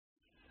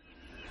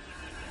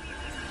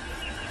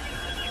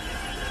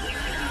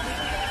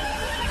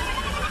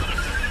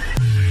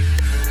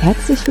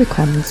Herzlich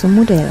willkommen zum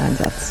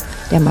Modelleinsatz,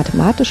 der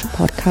mathematische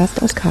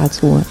Podcast aus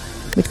Karlsruhe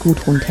mit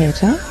Gudrun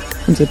Täter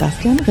und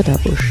Sebastian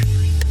Ritterbusch.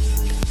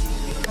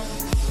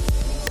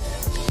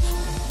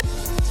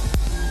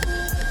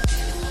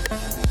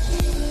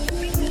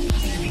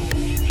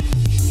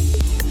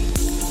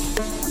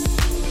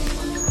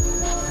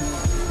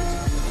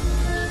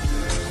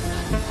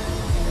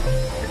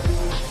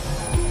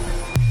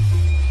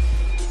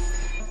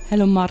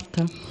 Hello,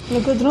 Marta.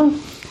 Hello, Gudrun.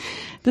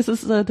 This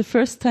is the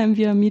first time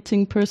we are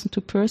meeting person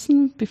to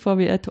person. Before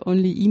we had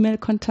only email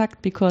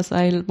contact because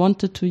I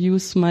wanted to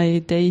use my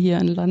day here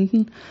in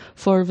London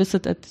for a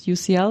visit at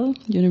UCL,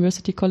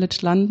 University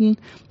College London,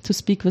 to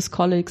speak with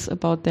colleagues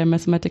about their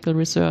mathematical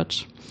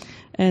research.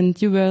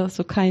 And you were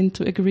so kind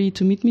to agree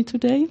to meet me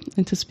today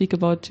and to speak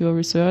about your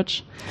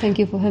research. Thank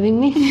you for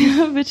having me.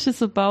 Which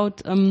is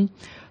about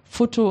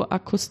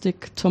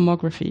photoacoustic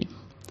tomography.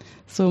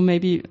 So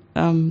maybe,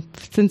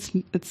 since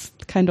it's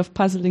kind of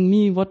puzzling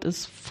me, what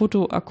is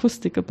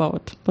photoacoustic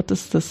about? What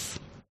is this?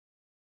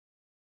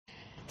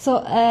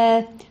 So,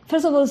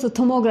 first of all, so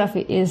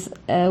tomography is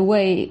a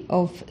way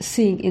of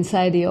seeing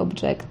inside the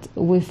object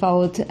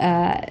without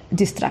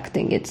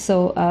distracting it.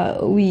 So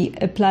we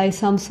apply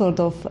some sort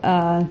of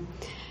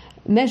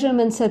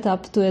measurement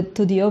setup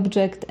to the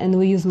object, and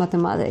we use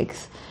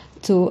mathematics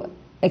to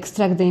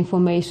extract the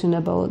information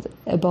about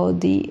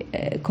the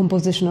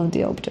composition of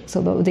the object,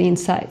 so about the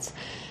insides.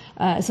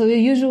 So the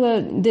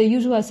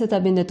usual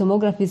setup in the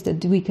tomography is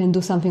that we can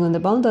do something on the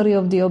boundary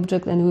of the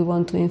object, and we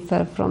want to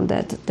infer from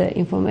that the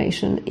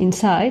information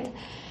inside.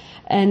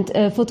 And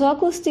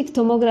photoacoustic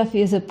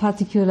tomography is a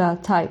particular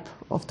type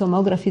of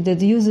tomography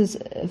that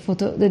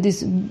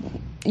is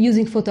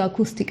using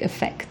photoacoustic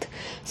effect.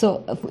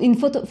 So in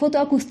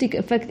photoacoustic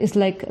effect is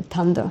like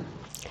thunder.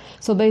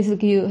 So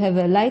basically, you have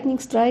a lightning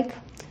strike.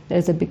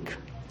 There's a big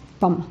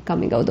bump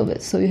coming out of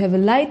it. So you have a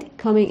light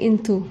coming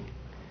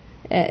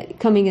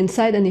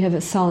inside, and you have a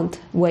sound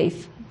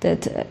wave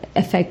that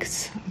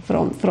affects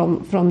from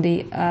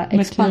the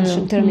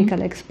expansion,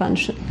 thermal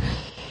expansion.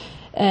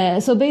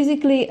 So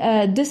basically,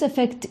 this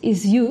effect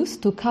is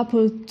used to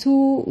couple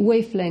two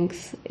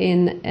wavelengths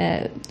in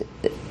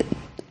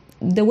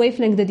the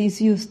wavelength that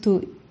is used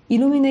to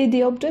illuminate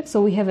the object.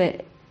 So we have a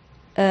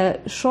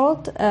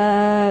short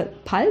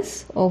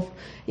pulse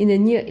in a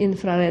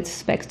near-infrared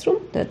spectrum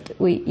that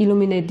we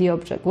illuminate the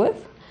object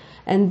with,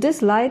 and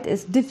this light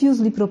is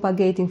diffusely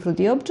propagating through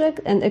the object.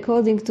 And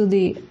according to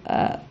the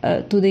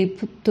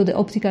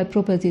optical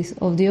properties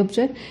of the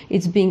object,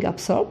 it's being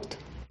absorbed.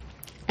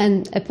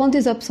 And upon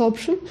this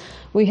absorption,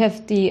 we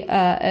have the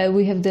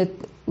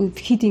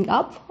heating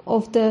up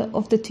of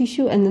the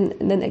tissue, and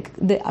then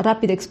the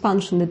rapid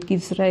expansion that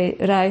gives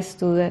rise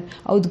to the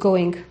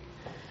outgoing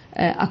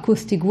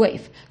acoustic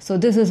wave. So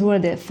this is where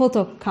the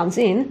photo comes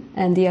in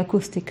and the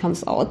acoustic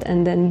comes out,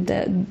 and then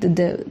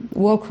the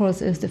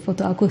workhorse is the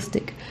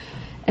photoacoustic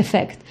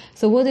effect.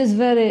 So what is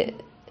very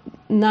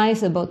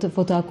nice about the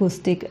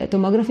photoacoustic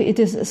tomography, it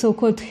is a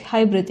so-called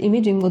hybrid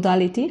imaging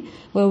modality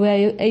where we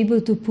are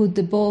able to put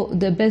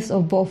the best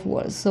of both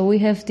worlds. So we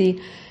have the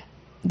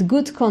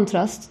good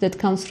contrast that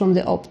comes from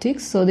the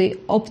optics. So the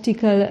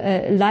optical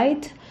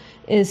light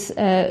is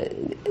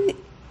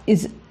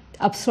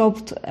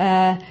absorbed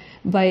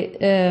by,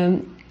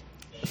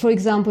 for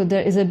example,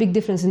 there is a big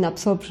difference in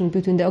absorption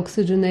between the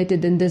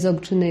oxygenated and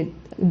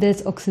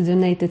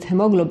desoxygenated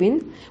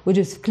hemoglobin, which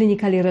is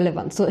clinically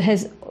relevant. So it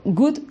has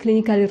good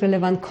clinically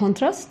relevant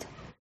contrast,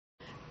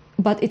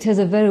 but it has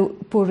a very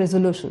poor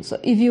resolution. So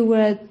if you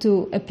were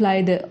to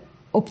apply the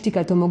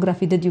optical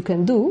tomography that you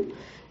can do,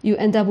 you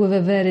end up with a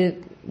very,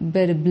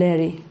 very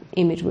blurry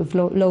image with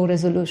low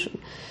resolution.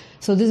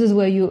 So this is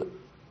where you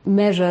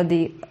measure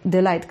the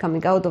light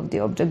coming out of the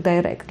object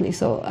directly.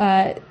 So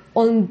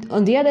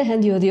on the other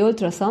hand, you have the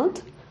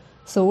ultrasound,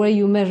 so where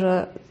you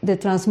measure the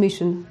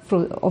transmission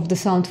of the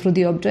sound through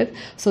the object.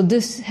 So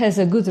this has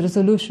a good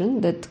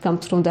resolution that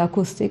comes from the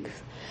acoustics,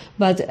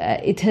 but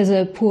it has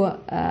a poor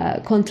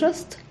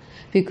contrast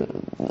because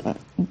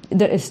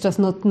there is just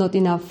not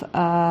enough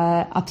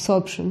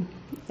absorption,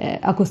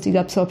 acoustic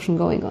absorption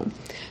going on.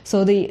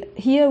 So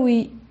here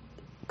we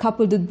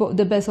couple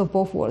the best of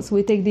both worlds.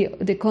 We take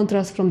the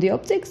contrast from the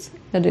optics,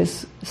 that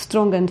is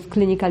strong and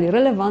clinically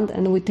relevant,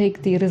 and we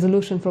take the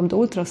resolution from the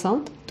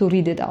ultrasound to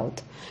read it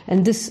out.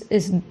 And this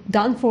is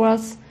done for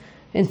us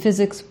in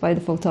physics by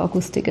the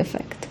photoacoustic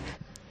effect.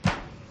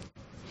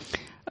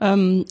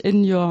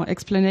 In your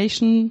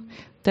explanation,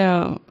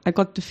 I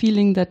got the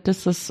feeling that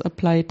this is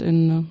applied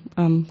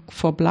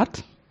for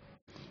blood.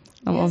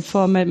 Yes.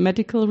 For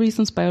medical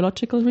reasons,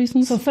 biological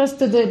reasons? So first,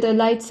 the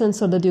light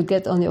sensor that you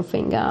get on your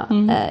finger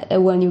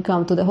when you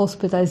come to the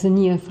hospital is a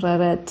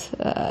near-infrared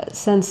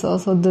sensor.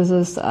 So this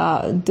is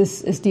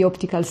the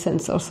optical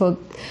sensor. So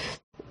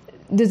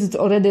this is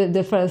already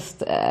the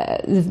first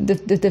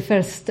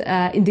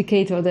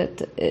indicator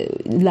that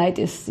light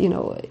is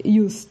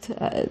used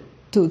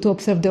to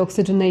observe the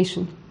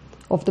oxygenation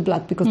of the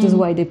blood, because that's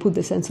why they put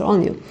the sensor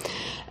on you.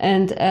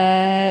 And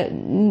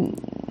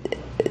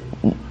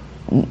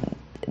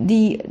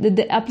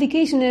the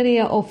application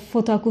area of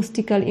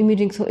photoacoustical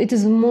imaging, so it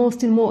is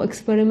still more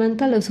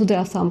experimental, and so there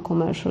are some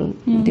commercial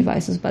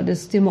devices, but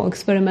it's still more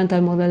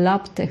experimental, more the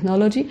lab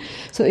technology.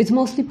 So it's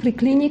mostly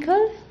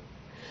preclinical,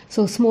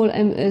 so small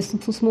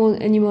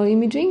animal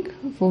imaging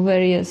for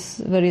various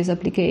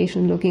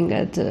applications, looking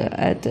at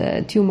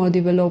tumor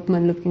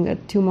development, looking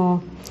at tumor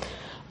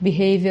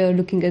behavior,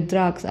 looking at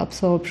drugs,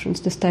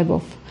 absorptions, this type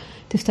of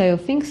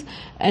things,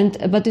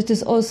 but it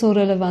is also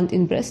relevant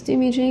in breast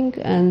imaging,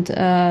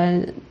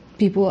 and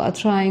people are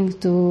trying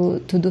to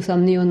do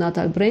some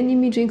neonatal brain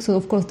imaging. So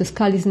of course the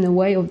skull is in the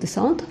way of the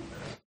sound,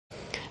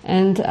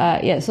 and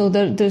so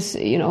there's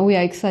we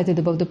are excited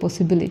about the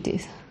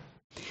possibilities.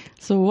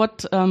 So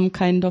what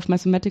kind of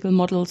mathematical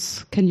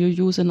models can you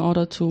use in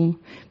order to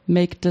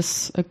make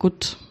this a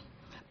good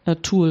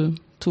tool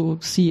to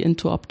see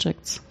into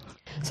objects?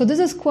 So this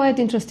is quite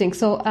interesting.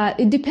 So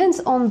it depends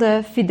on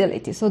the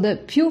fidelity. So the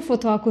pure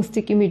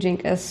photoacoustic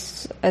imaging,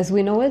 as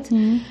we know it,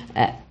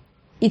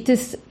 it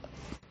is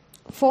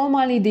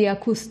formally the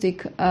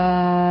acoustic.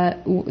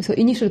 So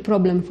initial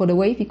problem for the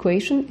wave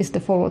equation is the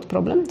forward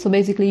problem. So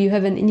basically, you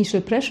have an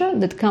initial pressure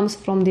that comes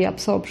from the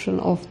absorption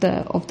of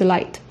the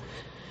light.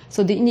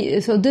 So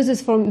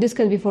this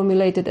can be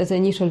formulated as an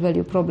initial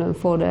value problem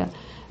for the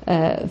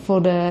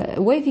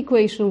wave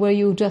equation, where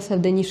you just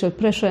have the initial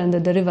pressure and the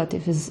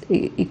derivative is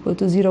equal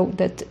to 0.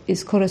 That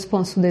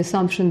corresponds to the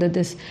assumption that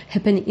this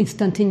happening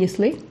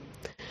instantaneously.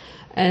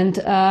 And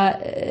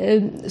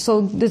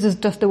so this is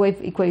just the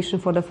wave equation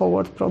for the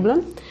forward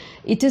problem.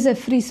 It is a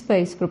free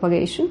space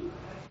propagation.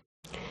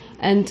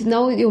 And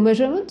now your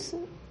measurements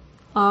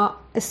are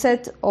a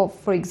set of,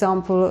 for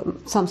example,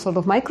 some sort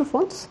of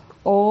microphones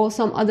or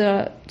some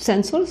other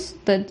sensors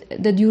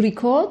that you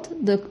record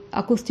the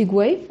acoustic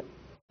wave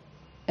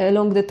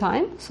along the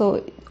time.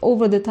 So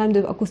over the time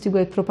the acoustic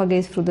wave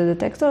propagates through the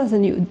detectors,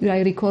 and you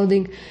are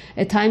recording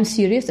a time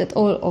series at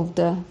all of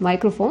the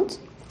microphones.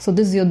 So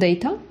this is your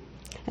data,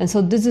 and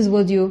so this is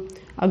what you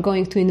are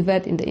going to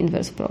invert in the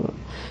inverse problem.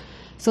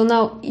 So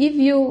now if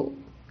you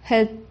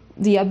had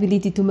the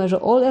ability to measure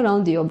all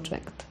around the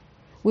object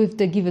with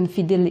the given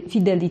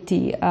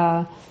fidelity,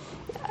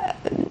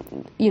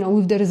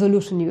 with the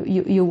resolution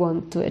you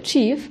want to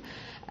achieve,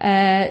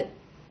 and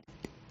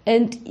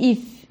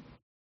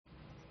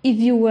if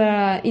you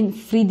were in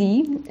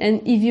 3D,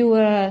 and if you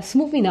were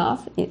smooth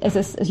enough,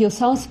 as your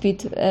sound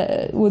speed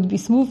would be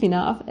smooth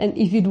enough, and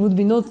if it would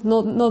be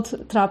not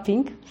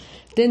trapping,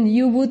 then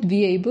you would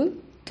be able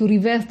to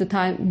reverse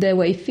the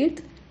wave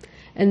field,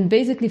 and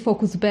basically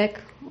focus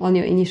back on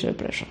your initial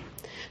pressure.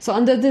 So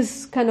under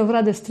this kind of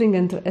rather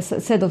stringent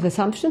set of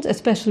assumptions,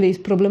 especially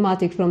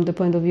problematic from the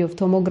point of view of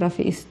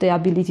tomography, is the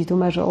ability to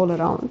measure all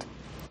around.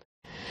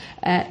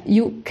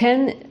 You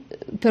can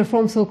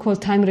perform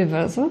so-called time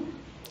reversal,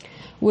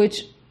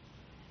 which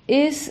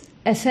is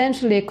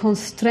essentially a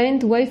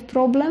constrained wave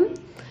problem,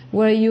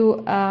 where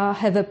you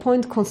have a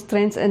point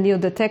constraints and your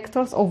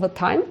detectors over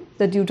time,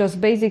 that you just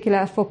basically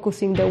are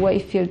focusing the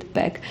wave field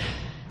back.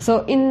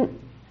 So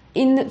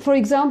for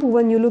example,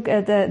 when you look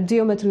at the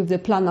geometry of the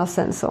planar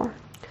sensor,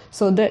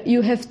 so that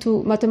you have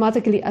to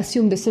mathematically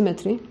assume the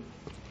symmetry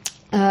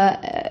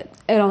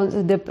around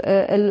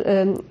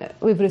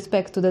with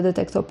respect to the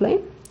detector plane,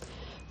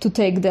 to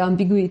take the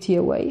ambiguity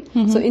away.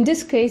 So in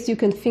this case, you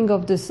can think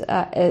of this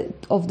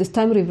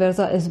time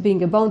reversal as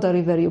being a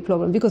boundary value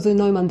problem, because the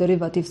Neumann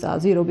derivatives are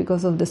 0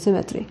 because of the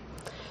symmetry.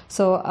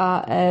 So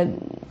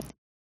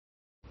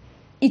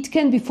it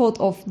can be thought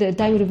of, the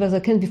time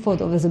reversal can be thought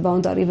of as a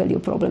boundary value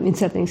problem in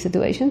certain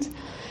situations.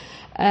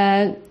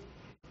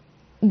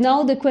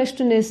 Now the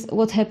question is,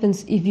 what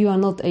happens if you are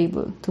not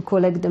able to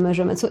collect the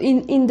measurement? So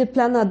in the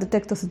planar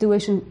detector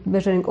situation,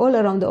 measuring all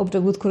around the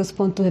object would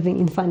correspond to having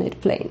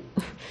infinite plane.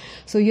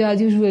 So you are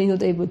usually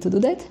not able to do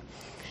that.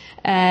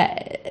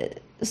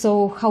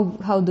 So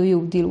how do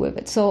you deal with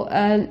it? So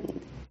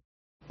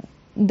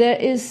there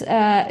is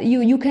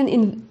you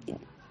can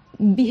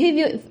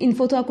behavior in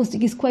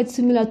photoacoustic is quite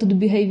similar to the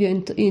behavior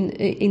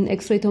in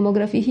X-ray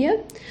tomography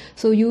here.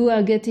 So you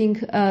are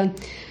getting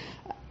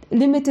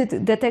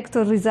limited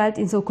detector result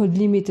in so-called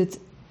limited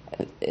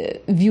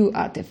view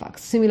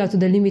artifacts, similar to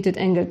the limited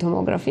angle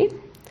tomography,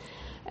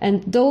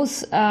 and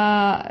those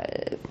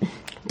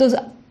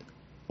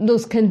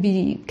can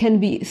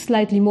be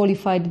slightly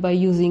modified by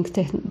using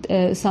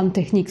some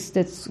techniques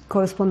that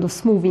correspond to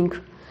smoothing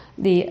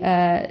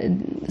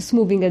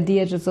at the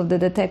edges of the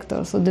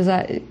detector. So these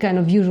are kind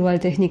of usual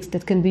techniques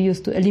that can be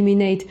used to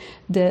eliminate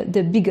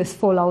the biggest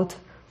fallout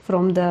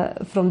from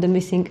the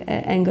missing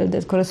angle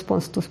that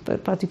corresponds to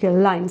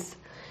particular lines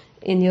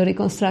in your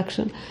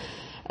reconstruction.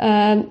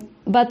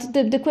 But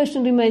the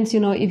question remains,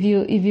 if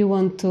you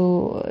want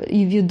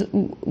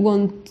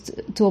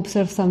to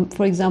observe some,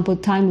 for example,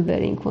 time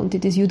varying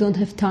quantities, you don't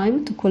have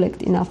time to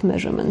collect enough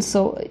measurements.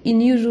 So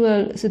in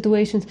usual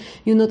situations,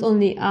 you not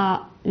only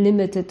are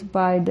limited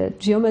by the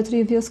geometry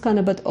of your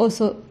scanner, but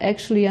also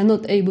actually are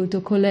not able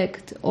to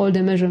collect all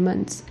the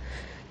measurements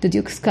that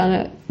your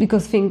scanner,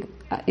 because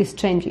is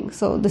changing.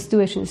 So the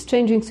situation is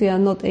changing, so you are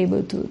not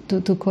able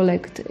to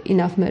collect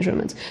enough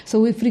measurements. So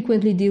we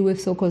frequently deal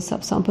with so-called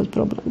subsampled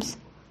problems.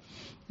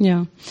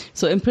 Yeah.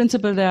 So in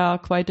principle, there are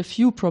quite a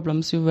few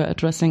problems you were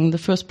addressing. The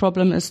first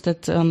problem is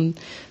that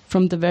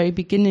from the very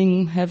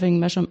beginning,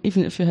 having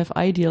even if you have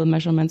ideal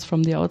measurements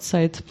from the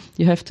outside,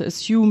 you have to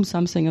assume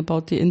something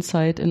about the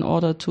inside in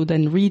order to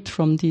then read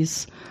from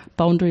these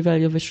boundary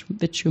value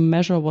which you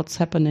measure what's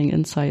happening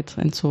inside,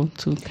 and so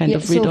to kind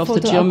of read off the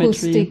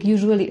geometry. Photoacoustic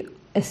usually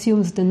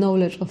assumes the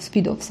knowledge of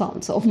speed of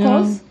sound. So of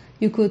course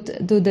you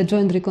could do the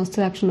joint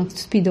reconstruction of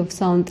speed of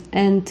sound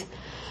and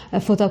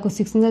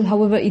photoacoustic signal.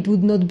 However, it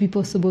would not be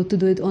possible to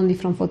do it only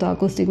from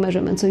photoacoustic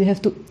measurements. So you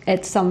have to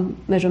add some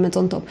measurements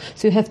on top.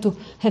 So you have to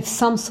have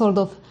some sort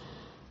of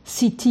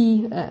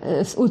CT,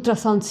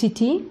 ultrasound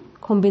CT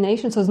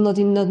combination. So it's not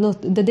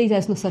the data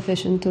is not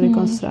sufficient to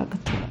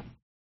reconstruct.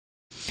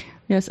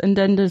 Yes, and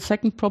then the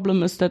second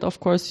problem is that,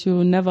 of course,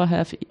 you never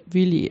have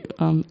really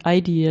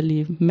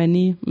ideally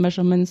many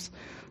measurements.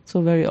 So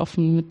very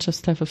often we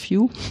just have a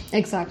few.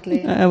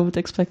 Exactly. I would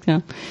expect, yeah.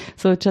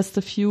 So just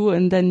a few,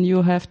 and then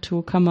you have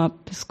to come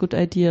up with good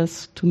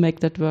ideas to make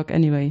that work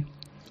anyway.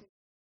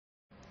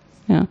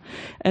 Yeah.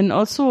 And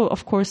also,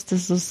 of course,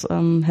 this is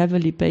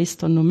heavily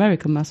based on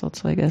numerical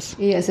methods, I guess.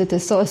 Yes, it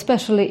is. So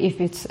especially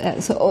if it's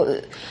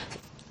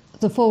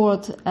the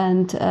forward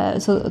and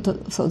so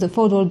the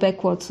forward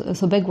backwards.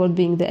 So backward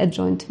being the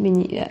adjoint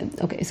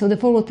okay. So the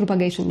forward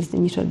propagation is the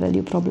initial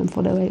value problem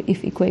for the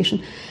if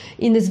equation.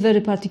 In this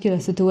very particular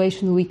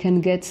situation, we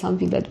can get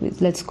something that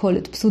let's call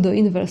it pseudo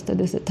inverse.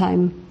 That is a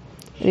time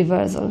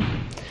reversal,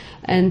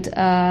 and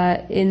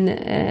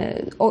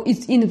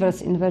it's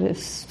inverse in very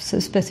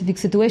specific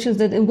situations.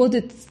 That and what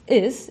it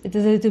is a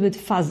little bit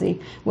fuzzy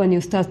when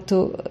you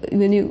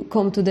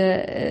come to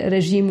the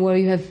regime where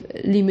you have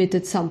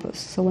limited samples.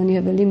 So when you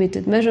have a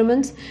limited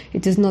measurements,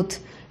 it is not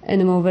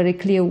anymore very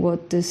clear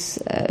what this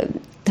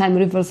time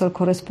reversal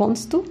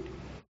corresponds to.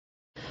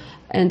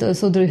 And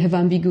also there you have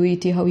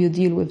ambiguity how you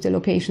deal with the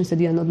locations that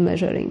you are not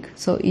measuring.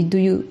 So do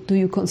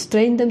you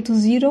constrain them to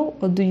zero,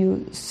 or do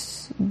you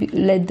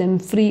let them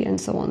free, and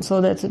so on?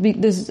 So that's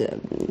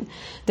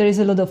there is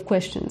a lot of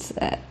questions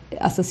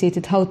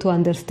associated how to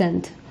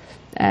understand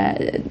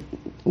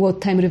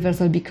what time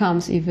reversal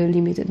becomes if a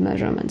limited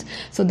measurement.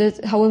 So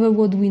that, however,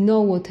 what we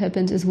know what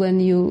happens is when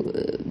you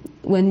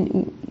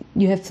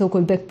have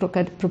so-called back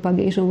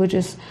propagation, which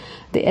is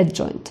the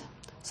adjoint.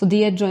 So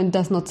the adjoint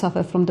does not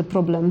suffer from the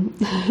problem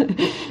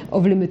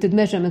of limited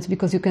measurements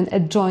because you can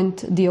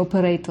adjoint the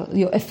operator,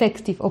 your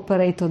effective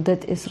operator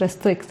that is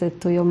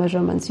restricted to your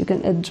measurements. You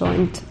can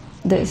adjoint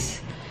this.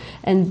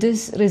 And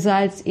this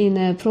results in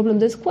a problem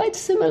that's quite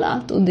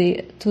similar to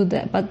the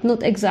but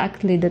not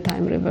exactly the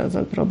time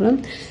reversal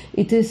problem.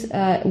 It is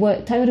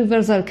time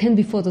reversal can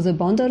be thought as a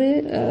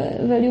boundary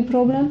value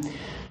problem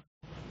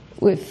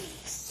with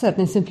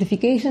certain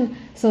simplification.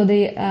 So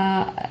the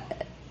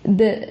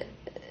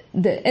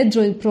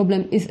adjoint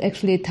problem is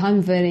actually a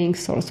time-varying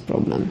source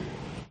problem.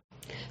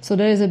 So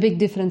there is a big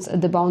difference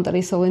at the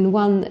boundary. So in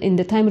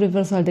the time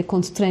reversal, the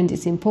constraint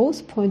is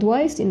imposed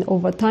point-wise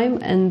over time,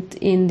 and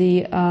in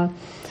the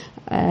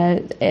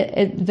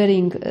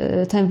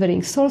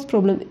time-varying source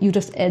problem, you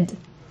just add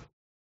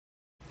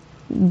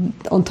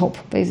on top,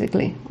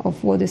 basically,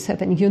 of what is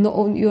happening. You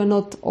are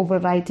not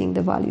overwriting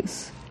the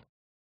values.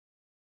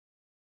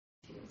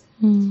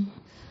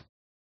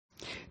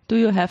 Do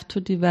you have to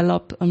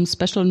develop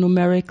special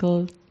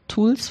numerical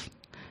tools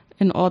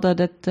in order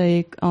that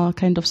they are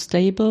kind of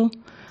stable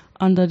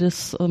under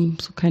this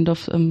kind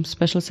of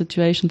special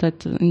situation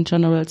that in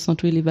general it's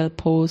not really well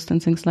posed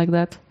and things like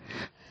that?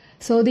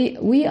 So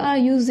we are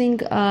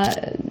using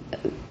at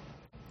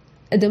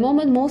the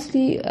moment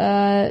mostly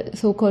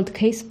so-called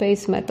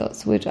case-based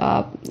methods, which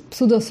are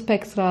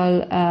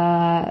pseudo-spectral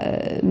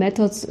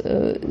methods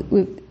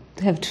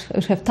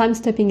have time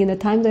stepping in a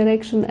time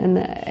direction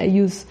and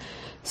use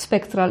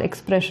spectral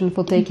expression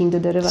for taking the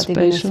derivative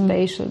in a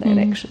spatial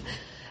direction.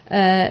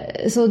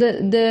 So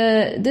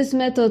these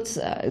methods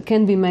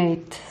can be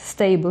made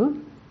stable,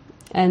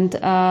 and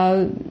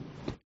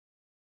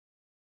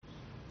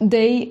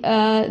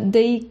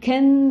they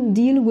can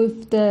deal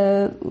with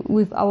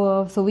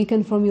our. So we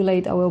can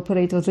formulate our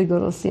operators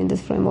rigorously in this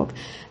framework.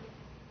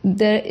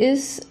 There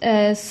is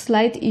a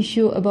slight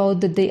issue about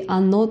that they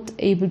are not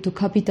able to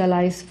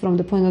capitalize from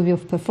the point of view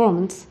of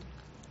performance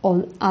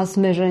on us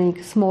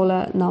measuring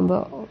smaller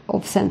number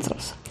of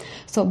sensors.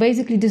 So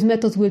basically these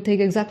methods will take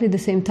exactly the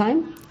same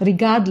time,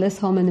 regardless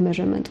how many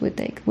measurements we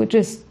take, which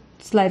is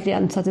slightly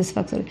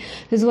unsatisfactory.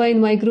 This is why in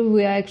my group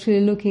we are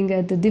actually looking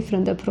at a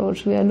different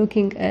approach. We are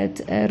looking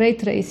at ray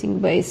tracing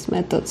based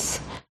methods.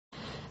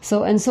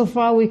 So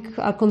far we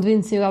are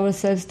convincing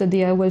ourselves that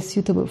they are well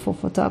suitable for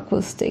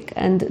photoacoustic.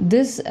 And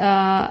this,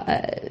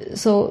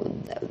 so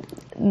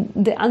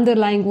the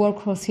underlying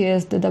workhorse here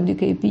is the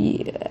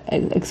WKP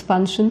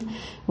expansion,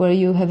 where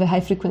you have a high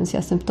frequency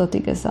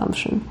asymptotic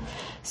assumption.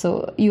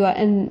 So you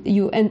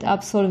end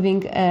up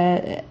solving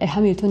a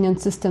Hamiltonian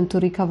system to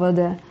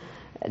recover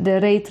the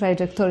ray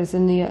trajectories,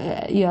 and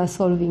you are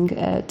solving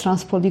a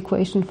transport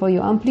equation for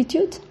your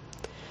amplitude.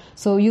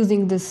 So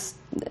using this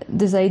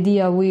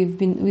idea,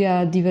 we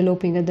are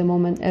developing at the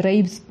moment a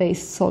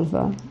ray-based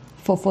solver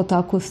for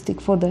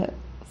photoacoustic for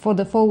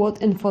the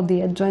forward and for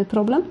the adjoint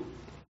problem.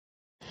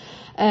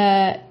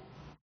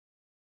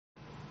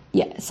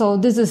 So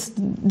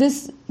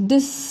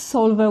this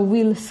solver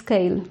will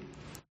scale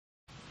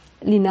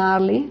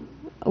linearly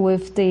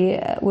with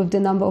the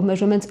number of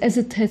measurements, as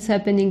it is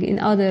happening in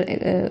other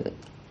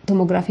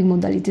tomographic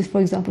modalities.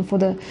 For example, for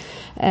the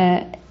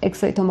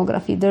X-ray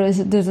tomography, there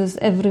is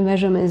every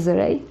measurement is a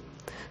ray.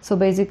 So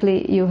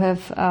basically, you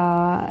have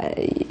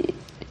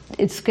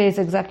it scales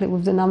exactly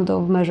with the number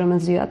of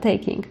measurements you are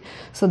taking.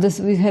 So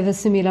we have a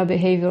similar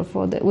behavior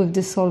with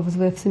this solvers.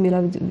 We have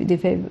similar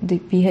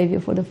behavior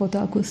for the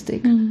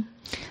photoacoustic. Mm.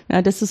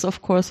 Yeah, this is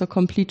of course a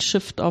complete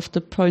shift of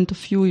the point of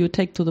view you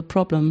take to the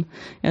problem.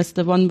 As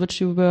the one which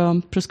you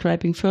were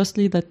prescribing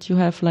firstly, that you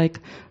have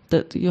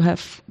you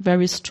have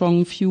very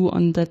strong view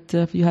on that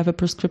you have a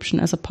prescription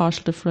as a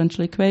partial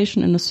differential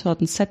equation in a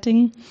certain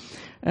setting.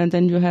 And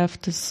then you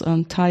have this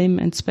time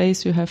and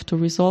space you have to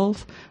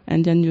resolve,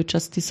 and then you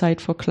just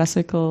decide for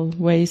classical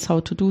ways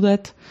how to do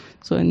that.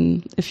 So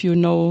if you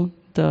know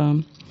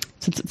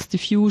since it's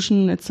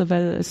diffusion, it's a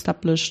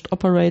well-established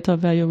operator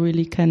where you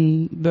really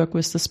can work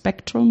with the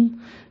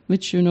spectrum,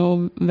 which you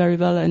know very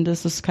well, and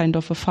this is kind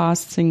of a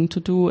fast thing to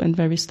do and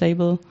very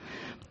stable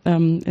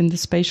in the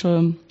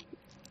spatial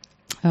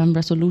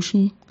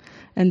resolution.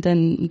 And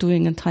then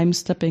doing a time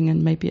stepping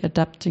and maybe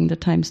adapting the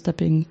time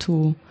stepping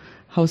to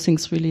how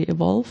things really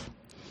evolve.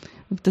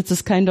 This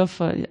is kind of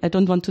I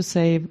don't want to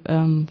say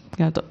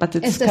but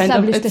it's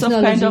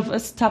kind of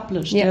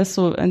established. Yeah.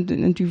 So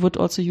and you would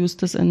also use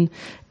this in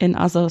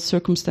other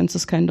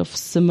circumstances kind of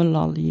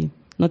similarly,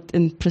 not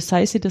in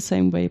precisely the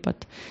same way,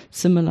 but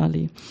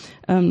similarly.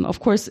 Of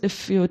course,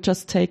 if you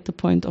just take the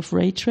point of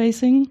ray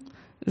tracing,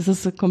 this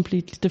is a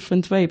completely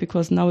different way,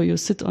 because now you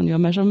sit on your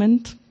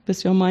measurement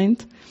with your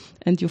mind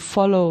and you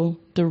follow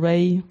the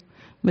ray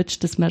which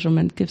this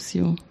measurement gives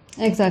you.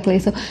 Exactly.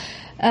 So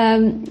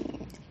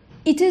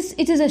it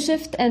is a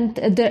shift, and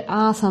there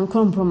are some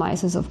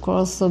compromises, of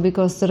course. So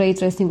because the ray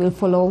tracing will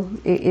follow,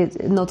 it's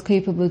not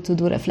capable to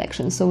do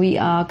reflections. So we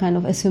are kind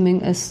of assuming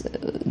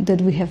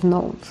that we have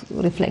no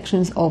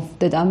reflections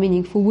that are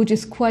meaningful, which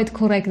is quite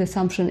correct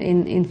assumption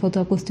in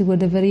photoacoustic, where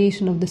the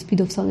variation of the speed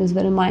of sound is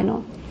very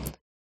minor.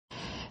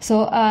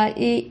 So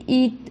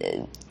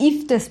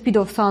if the speed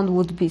of sound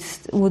would be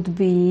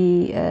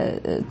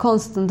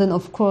constant, then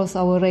of course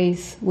our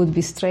rays would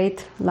be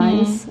straight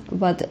lines. Mm-hmm.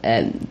 But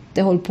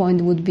the whole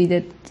point would be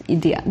that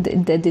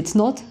it's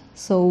not.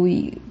 So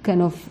we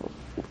kind of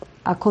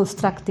are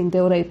constructing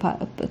the ray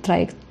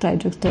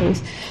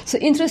trajectories. So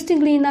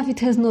interestingly enough, it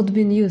has not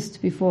been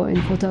used before in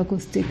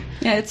photoacoustic.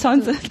 Yeah, it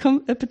sounds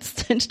a bit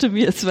strange to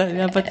me as well.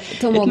 Yeah, but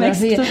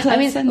tomography. It makes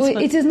total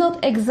sense. It is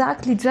not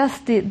exactly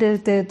just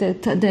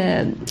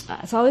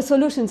so our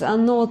solutions are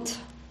not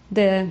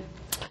the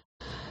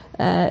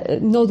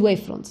node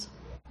wavefronts.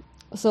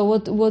 So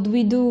what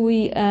we do,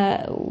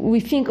 we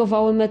think of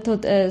our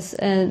method as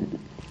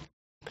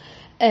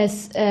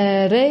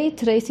ray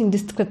tracing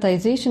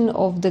discretization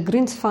of the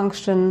Green's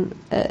function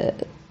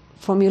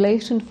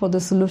formulation for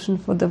the solution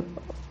for the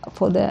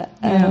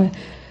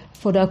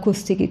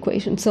acoustic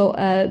equation. So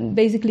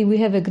basically, we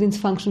have a Green's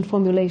function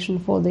formulation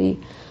for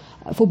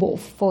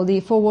both, for the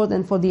forward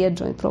and for the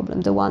adjoint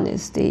problem. The one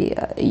is they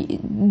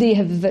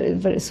have very,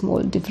 very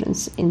small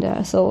difference in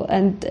there. So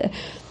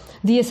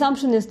the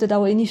assumption is that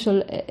our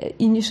initial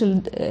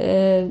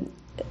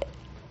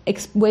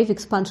wave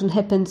expansion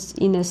happens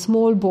in a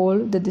small ball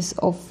that is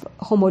of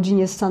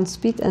homogeneous sound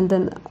speed, and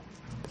then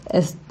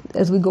as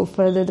we go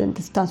further, then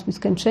the sound speed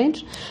can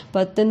change.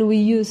 But then we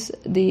use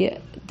the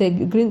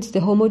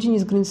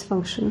homogeneous Green's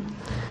function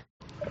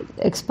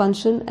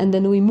expansion, and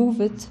then we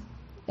move it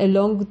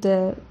along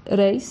the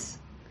rays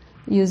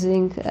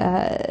using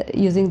the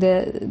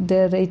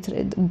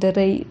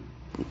ray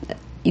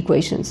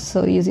equations.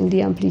 So using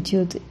the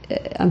amplitude,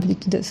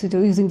 so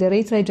using the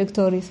ray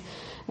trajectories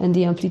and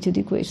the amplitude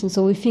equation.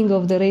 So we think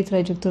of the ray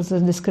trajectories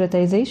as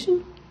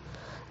discretization,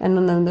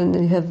 and then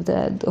you have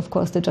of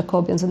course the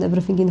Jacobians and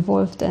everything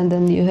involved, and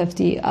then you have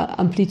the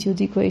amplitude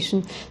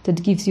equation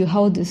that gives you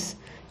how this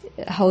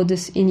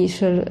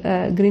initial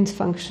Green's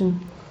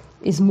function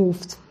is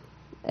moved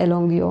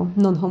along your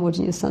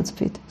non-homogeneous sound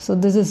speed. So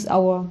this is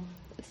our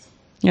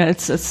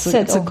it's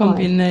a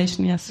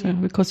combination, yes,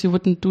 because you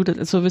wouldn't do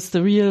that. So with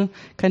the real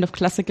kind of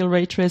classical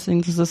ray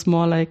tracing, this is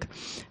more like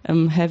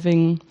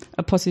having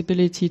a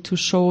possibility to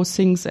show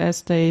things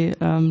as they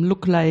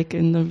look like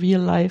in the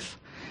real life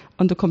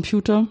on the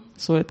computer.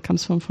 So it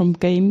comes from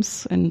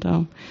games, and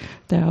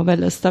there are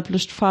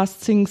well-established fast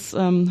things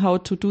how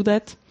to do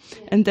that.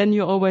 And then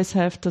you always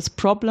have this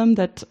problem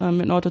that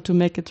in order to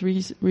make it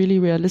really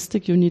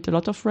realistic, you need a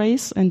lot of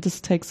rays, and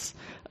this takes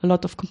a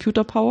lot of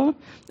computer power.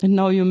 And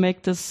now you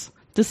make this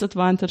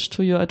disadvantage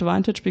to your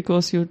advantage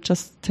because you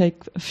just take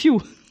a few.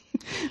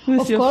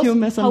 with your few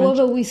measurements.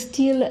 However, we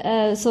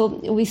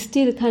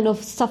still kind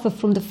of suffer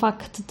from the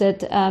fact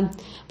that,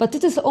 but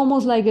it is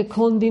almost like a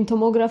cone beam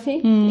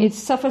tomography. It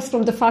suffers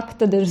from the fact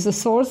that there is a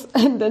source,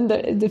 and then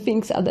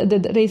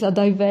the rays are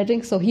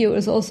diverging. So here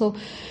is also,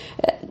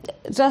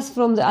 just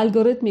from the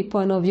algorithmic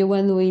point of view,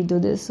 when we do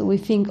this, we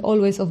think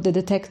always of the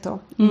detector,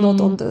 not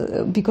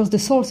on because the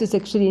source is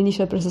actually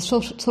initial process.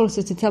 Source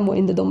is somewhere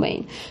in the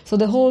domain. So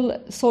the whole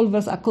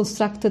solvers are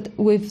constructed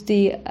with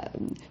the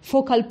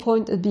focal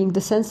point as being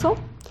the sensor,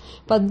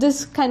 but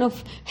this kind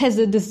of has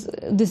this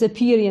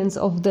disappearance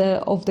of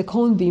the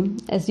cone beam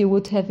as you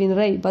would have in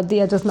ray, but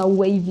they are just now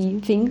wavy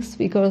things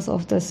because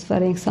of this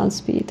varying sound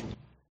speed.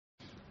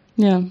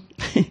 Yeah,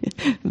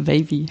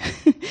 wavy.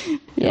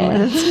 Yeah,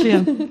 that's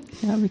clear.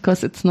 Yeah,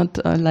 because it's not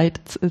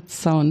light, it's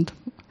sound,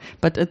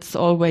 but it's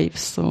all waves,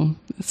 so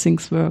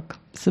things work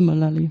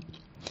similarly.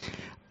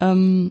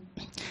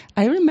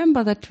 I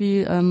remember that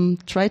we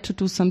tried to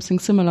do something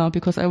similar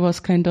because I was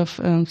kind of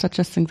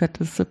suggesting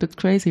that it's a bit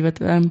crazy, but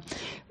in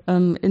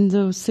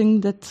the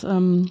thing that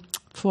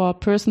for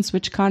persons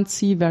which can't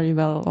see very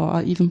well or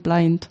are even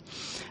blind,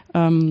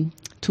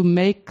 to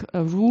make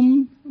a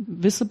room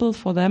visible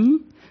for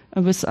them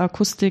with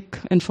acoustic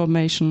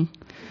information.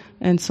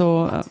 And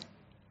so,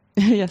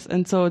 yes,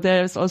 and so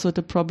there is also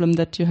the problem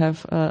that you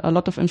have a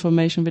lot of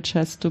information which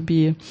has to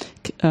be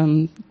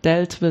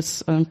dealt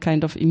with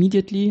kind of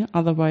immediately.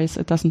 Otherwise,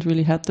 it doesn't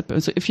really help.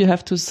 So if you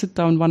have to sit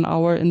down 1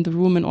 hour in the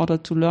room in order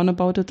to learn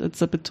about it,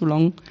 it's a bit too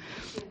long.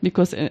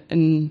 Because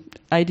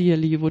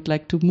ideally, you would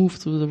like to move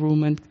through the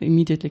room and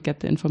immediately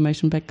get the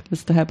information back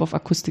with the help of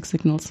acoustic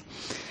signals.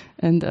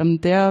 And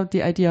there,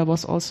 the idea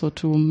was also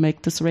to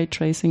make this ray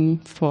tracing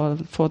for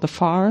the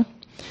far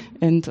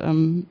and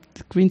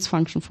the Green's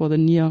function for the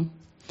near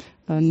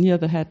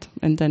the head,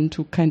 and then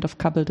to kind of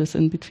couple this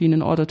in between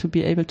in order to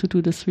be able to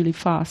do this really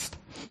fast.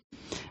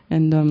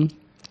 And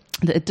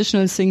the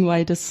additional thing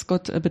why this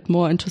got a bit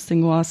more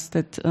interesting was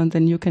that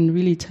then you can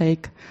really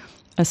take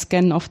a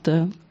scan of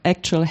the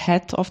actual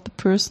head of the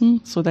person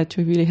so that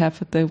you really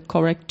have the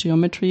correct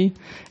geometry,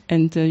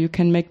 and you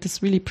can make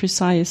this really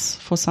precise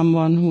for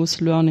someone who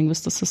is learning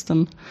with the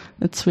system.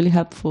 It's really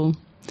helpful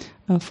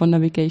for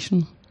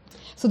navigation.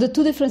 So the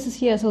two differences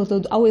here, so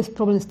our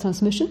problem is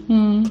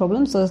transmission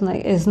problem, so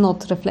it's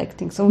not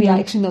reflecting. So we are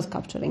actually not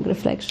capturing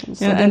reflections.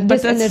 So then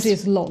this energy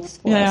is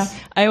lost for us.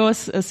 I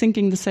was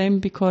thinking the same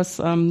because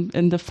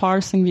in the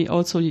far thing we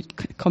also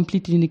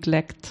completely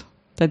neglect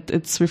that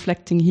it's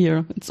reflecting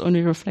here. It's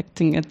only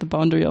reflecting at the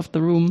boundary of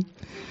the room.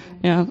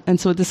 Yeah, and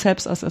so this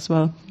helps us as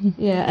well.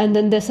 Yeah, and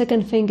then the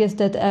second thing is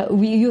that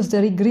we use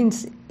the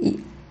Green's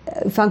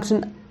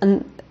function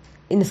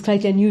in a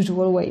slightly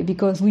unusual way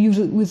because we use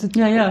it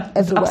everywhere.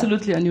 It's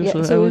absolutely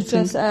unusual. Yeah, so it's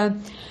just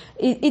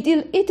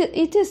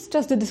it is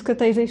just the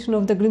discretization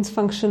of the Green's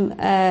function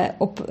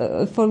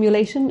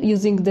formulation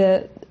using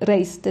the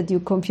rays that you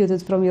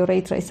computed from your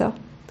ray tracer,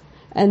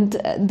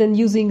 and then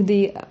using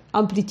the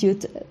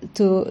amplitude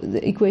to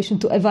the equation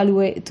to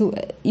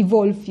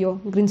evolve your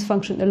Green's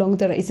function along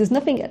the rays. There's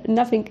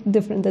nothing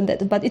different than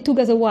that, but it took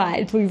us a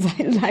while to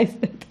realize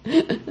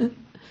it.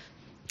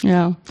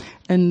 Yeah,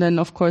 and then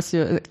of course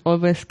you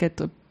always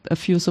get a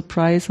few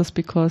surprises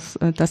because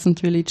it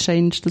doesn't really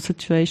change the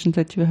situation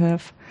that you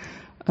have.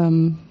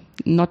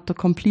 Not the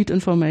complete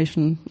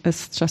information,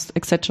 it's just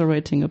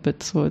exaggerating a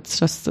bit. So it's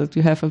just that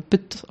you have a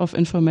bit of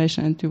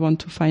information and you want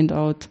to find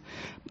out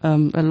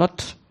a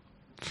lot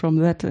from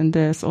that, and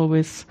there's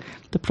always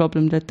the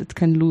problem that it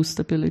can lose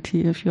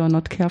stability if you are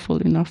not careful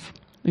enough.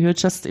 You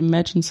just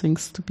imagine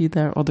things to be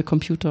there, or the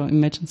computer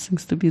imagines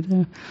things to be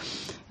there,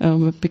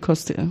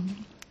 because the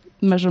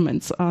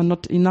measurements are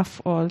not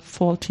enough or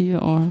faulty,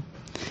 or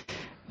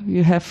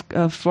you have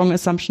a wrong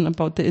assumption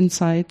about the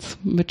insights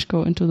which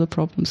go into the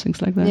problem,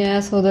 things like that.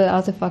 Yeah, so the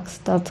artifacts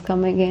start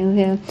coming in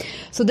here.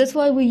 So that's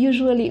why we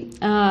usually,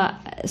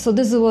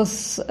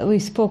 we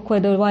spoke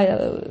quite a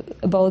while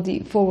about the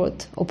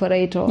forward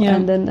operator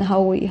and then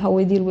how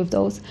we deal with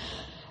those.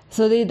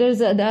 So there's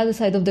the other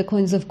side of the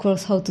coin is, of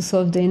course, how to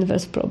solve the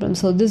inverse problem.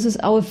 So this is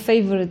our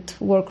favorite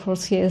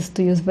workhorse here, is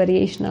to use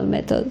variational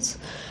methods.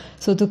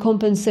 So to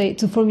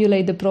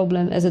formulate the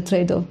problem as a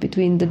trade-off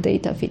between the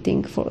data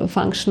fitting for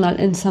functional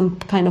and some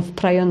kind of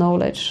prior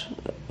knowledge,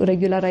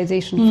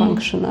 regularization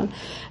functional.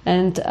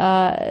 And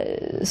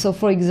so,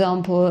 for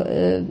example,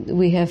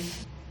 we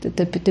have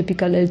the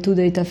typical L2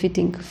 data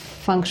fitting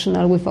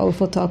functional with our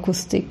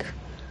photoacoustic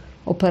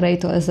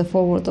operator as a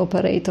forward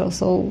operator.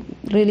 So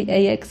really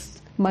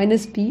AX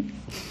minus P,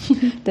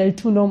 the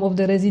L2 norm of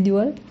the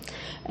residual.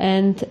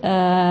 And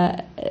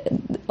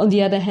on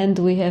the other hand,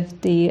 we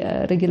have the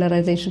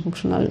regularization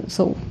functional.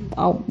 So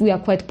we are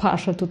quite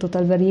partial to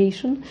total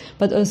variation,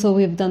 but also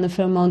we have done a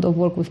fair amount of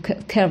work with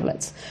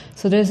curvelets.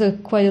 So there's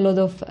quite a lot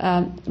of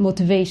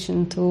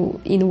motivation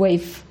in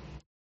wave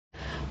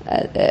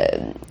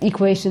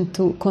equation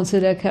to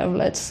consider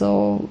curvelets.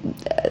 So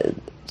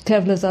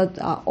curvelets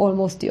are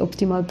almost the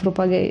optimal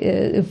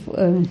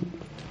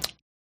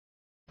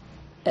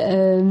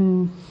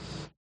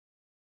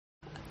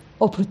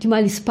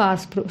optimally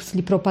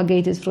sparsely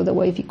propagated through the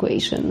wave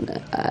equation.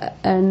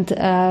 And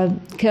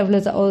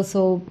curvelets are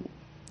also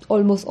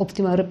almost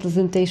optimal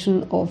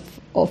representation of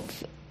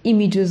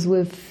images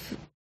with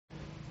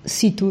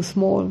C2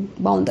 small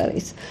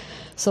boundaries.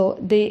 So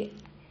there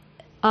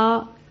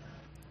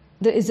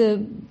is a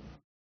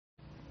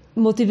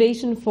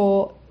motivation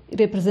for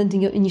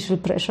representing your initial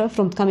pressure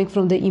coming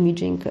from the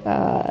imaging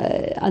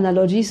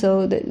analogy.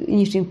 So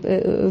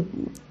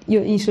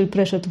your initial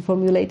pressure to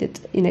formulate it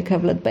in a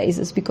curvelet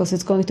basis, because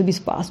it's going to be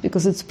sparse,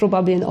 because it's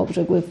probably an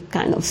object with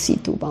kind of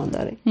C2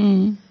 boundary.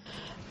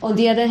 On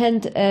the other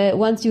hand,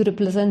 once you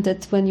represent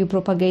it, when you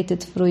propagate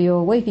it through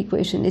your wave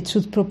equation, it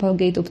should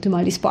propagate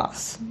optimally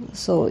sparse.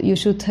 So you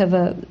should have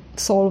a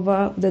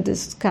solver that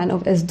is kind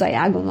of as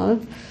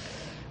diagonal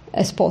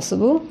as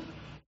possible.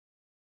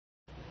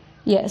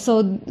 Yeah,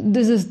 so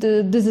this is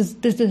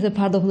a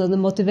part of the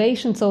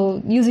motivation.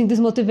 So using this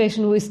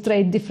motivation, we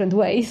tried different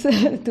ways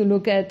to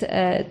look at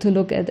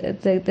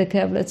the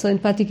curvelet. So in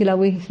particular,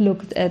 we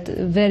looked at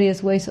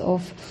various ways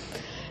of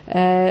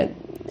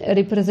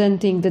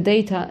representing the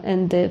data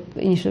and the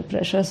initial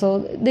pressure. So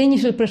the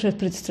initial pressure is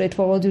pretty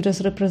straightforward. You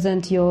just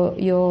represent your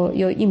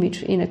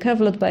image in a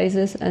curvelet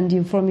basis, and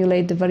you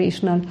formulate the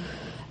variational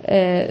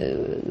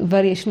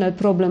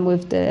problem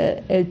with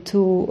the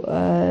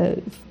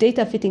L2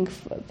 data fitting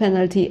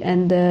penalty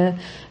and the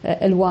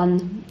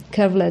L1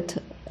 curvelet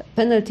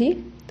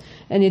penalty,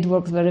 and it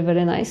works very,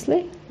 very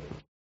nicely.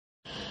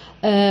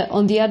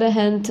 On the other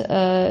hand,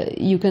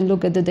 you can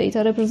look at the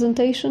data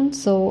representation.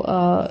 So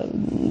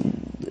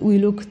we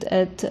looked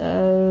at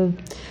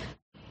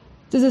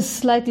this is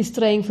slightly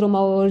straying from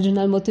our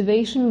original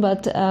motivation,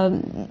 but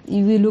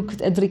we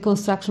looked at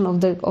reconstruction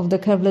of the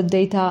curvelet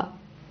data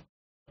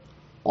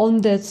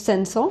on the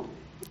sensor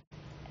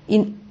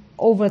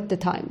over the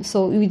time.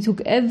 So we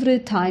took every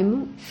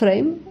time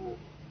frame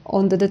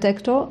on the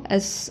detector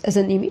as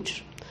an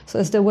image. So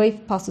as the wave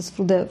passes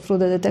through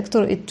the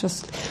detector, it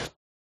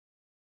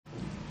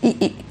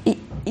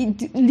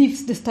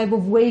leaves this type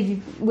of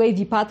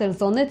wavy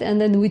patterns on it, and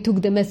then we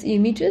took them as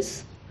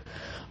images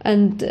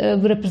and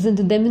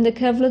represented them in the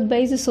curvelet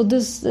basis. So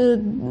this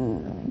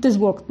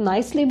worked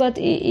nicely, but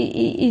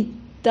it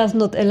does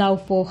not allow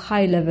for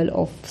high level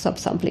of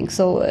subsampling.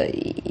 So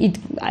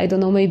I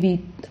don't know,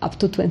 maybe up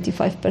to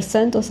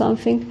 25% or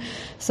something.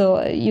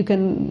 So you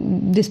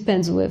can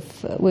dispense with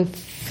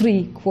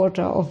 3/4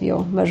 of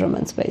your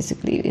measurements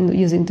basically in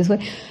using this way.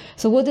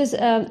 So what is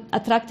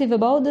attractive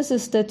about this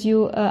is that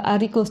you are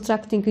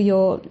reconstructing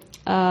your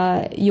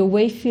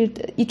wave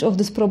field. Each of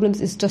these problems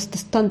is just a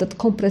standard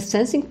compressed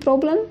sensing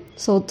problem.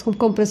 So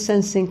compressed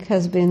sensing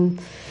has been...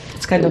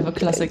 It's kind of a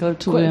classical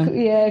tool.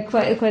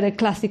 Quite a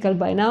classical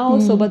by now.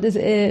 So, but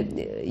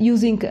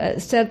using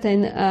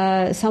certain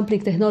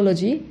sampling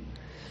technology,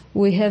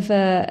 we have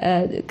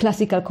a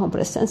classical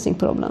compressed sensing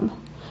problem.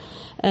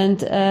 And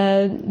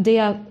they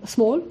are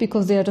small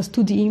because they are just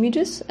 2D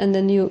images, and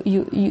then you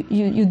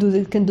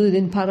can do it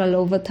in parallel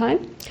over time.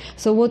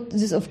 So what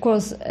this, of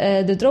course,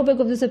 the drawback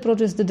of this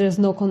approach is that there's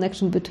no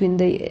connection between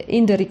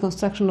in the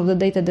reconstruction of the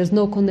data, there's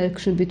no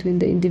connection between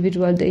the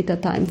individual data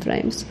time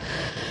frames.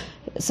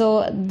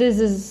 So this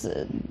is,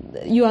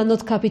 you are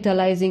not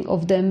capitalizing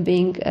of them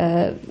being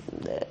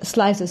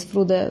slices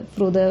through the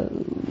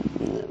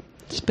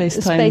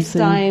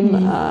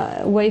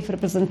space-time wave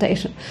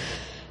representation.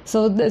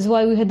 So that's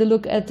why we had to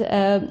look at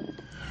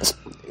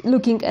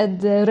looking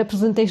at the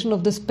representation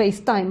of the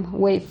space-time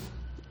wave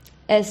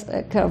as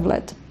a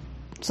curvelet.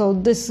 So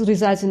this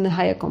results in a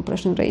higher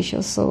compression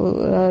ratio.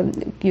 So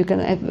you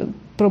can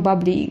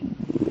probably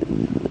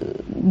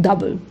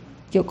double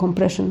your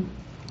compression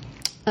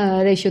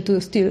ratio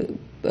to still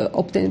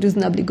obtain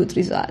reasonably good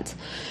results.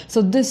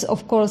 So this,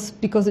 of course,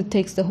 because it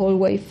takes the whole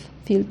wave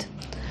field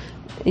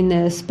in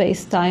a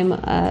space-time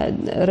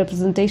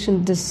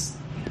representation, this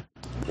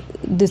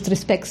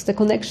respects the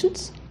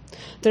connections.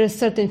 There are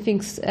certain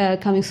things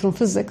coming from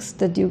physics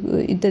that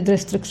the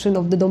restriction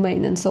of the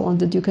domain and so on,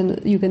 that you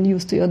can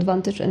use to your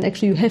advantage, and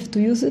actually you have to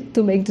use it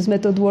to make this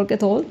method work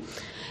at all,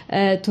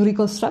 to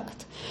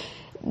reconstruct.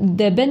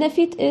 The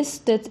benefit is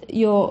that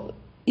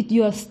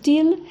you are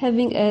still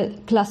having a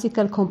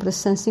classical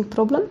compressed sensing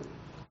problem,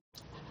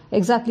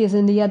 exactly as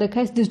in the other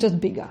case. This is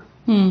just bigger,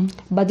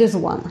 but there's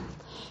one.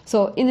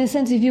 So in a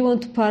sense, if you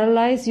want to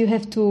parallelize, you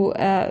have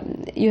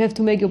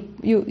to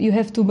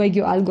make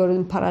your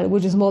algorithm parallel,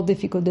 which is more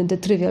difficult than the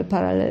trivial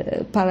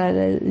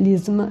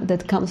parallelism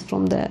that comes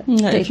from the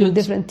taking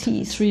different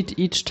T's. Treat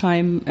each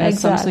time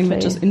as something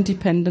which is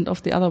independent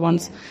of the other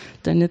ones,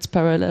 then it's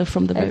parallel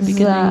from the very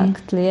beginning.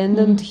 Exactly, and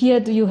then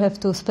here you have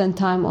to spend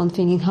time on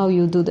thinking how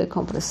you do the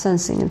compressed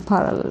sensing in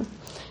parallel,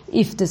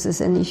 if this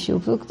is an issue.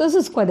 This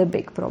is quite a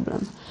big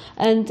problem.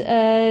 And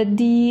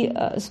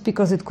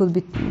because it could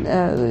be,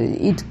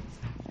 it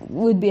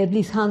would be at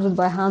least 100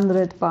 by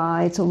 100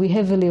 bytes, so we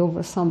heavily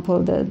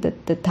oversample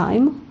the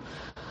time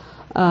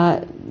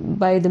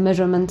by the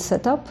measurement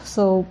setup.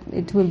 So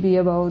it will be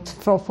about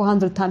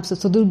 400 times.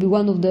 So there will be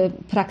one of the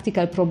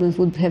practical problems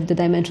would have the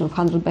dimension of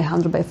 100 by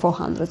 100 by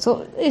 400.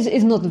 So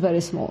it's not very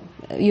small.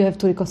 You have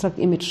to reconstruct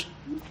image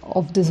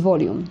of this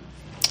volume.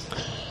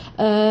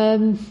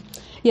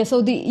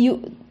 So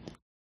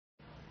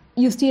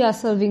you still are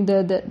solving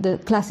the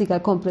classical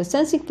compressed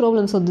sensing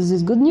problem, so this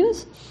is good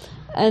news.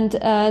 And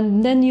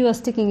then you are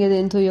sticking it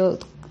into your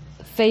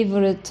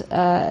favorite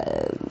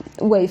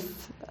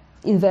wave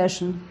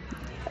inversion,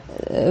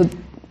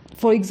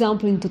 for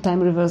example, into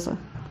time reversal,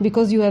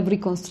 because you have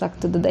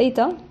reconstructed the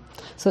data.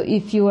 So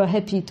if you are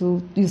happy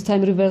to use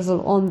time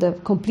reversal on the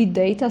complete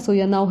data, so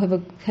you now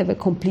have a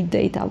complete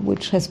data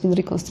which has been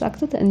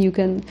reconstructed, and you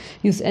can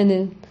use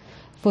any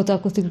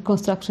photoacoustic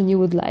reconstruction you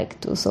would like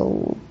to.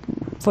 So,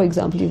 for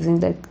example, using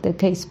the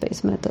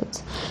K-space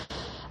methods.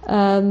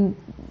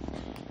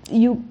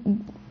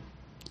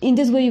 In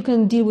this way, you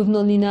can deal with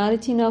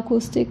nonlinearity in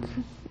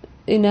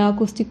an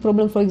acoustic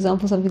problem, for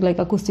example, something like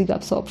acoustic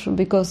absorption,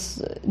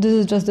 because this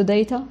is just the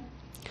data,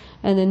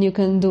 and then you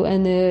can do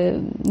any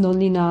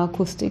nonlinear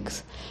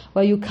acoustics.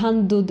 Well, you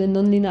can't do the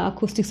nonlinear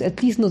acoustics,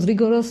 at least not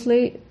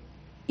rigorously,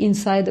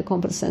 inside the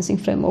compressed sensing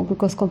framework,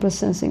 because compressed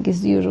sensing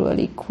is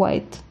usually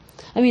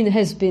it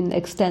has been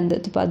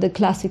extended, but the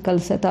classical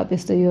setup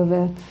is that you have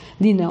a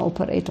linear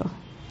operator.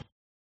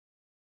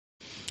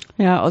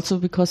 Yeah, also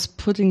because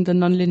putting the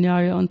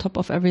nonlinear on top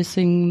of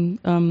everything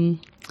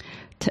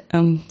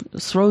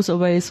throws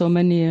away so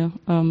many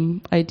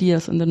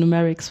ideas in the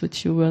numerics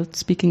which you were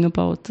speaking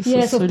about. So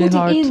really putting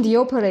hard. In the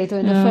operator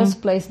in the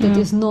first place that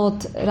is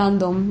not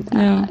random,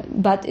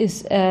 but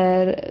is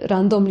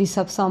randomly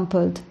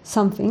subsampled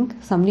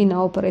some linear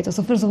operator.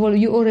 So first of all,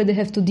 you already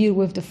have to deal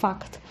with the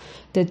fact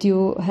that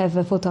you have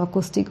a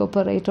photoacoustic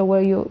operator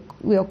where your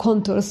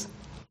contours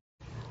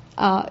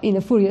are in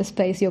a Fourier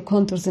space, your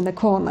contours in the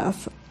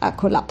corners are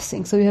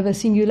collapsing. So you have a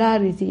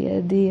singularity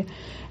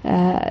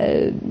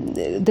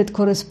that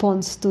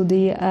corresponds to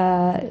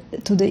the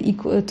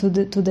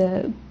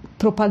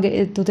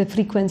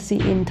frequency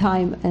in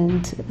time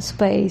and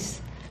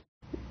space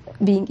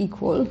being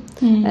equal,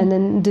 and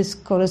then this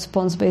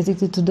corresponds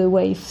basically to the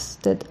waves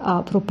that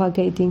are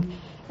propagating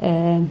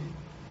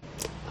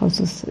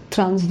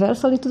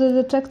transversally to the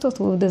detector.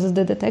 So this is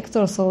the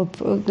detector, so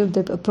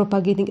the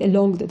propagating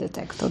along the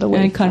detector.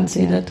 I can't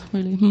see that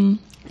really.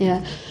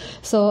 Yeah.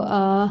 So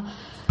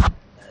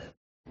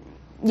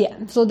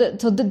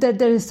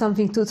there is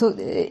something to. So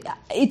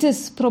it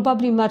is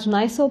probably much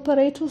nicer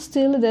operator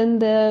still than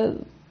the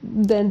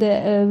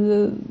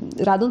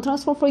Radon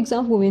transform, for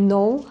example. We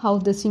know how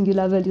the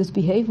singular values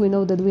behave. We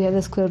know that we have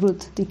a square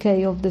root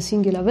decay of the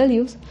singular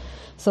values.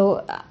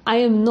 So I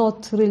am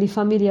not really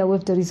familiar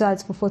with the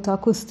results for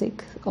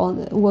photoacoustic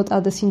on what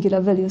are the singular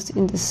values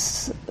in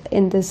this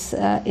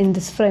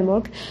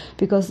framework,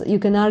 because you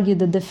can argue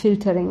that the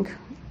filtering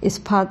is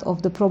part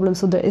of the problem.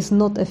 So there is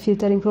not a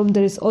filtering problem.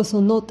 There is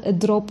also not a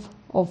drop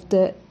of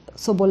the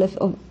Sobolev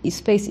of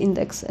space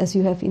index as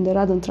you have in the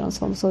Radon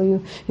transform. So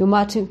you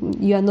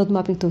are not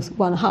mapping to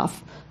 1/2,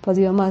 but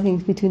you are mapping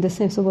between the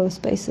same Sobolev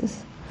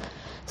spaces.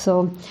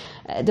 So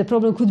the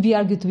problem could be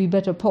argued to be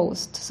better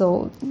posed.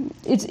 So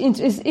it's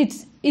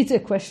a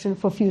question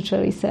for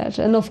future research.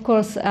 And of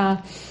course,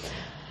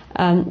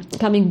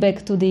 coming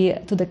back to the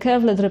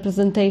curvelet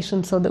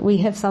representation, so that we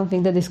have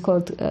something that is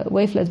called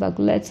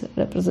wavelet-vaguelet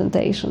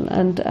representation.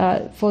 And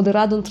for the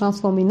Radon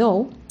transform, we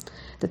know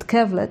that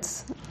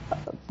curvelets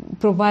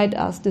provide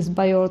us this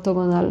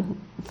bioorthogonal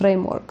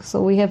framework.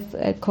 So we have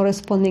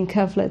corresponding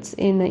curvelets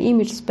in the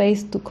image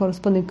space to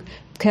corresponding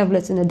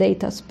curvelets in a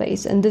data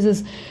space. And this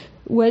is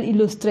well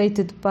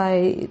illustrated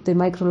by the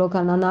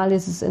microlocal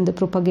analysis and the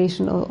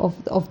propagation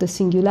of the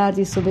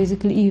singularity. So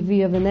basically, if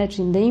you have an edge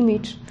in the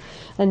image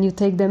and you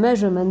take the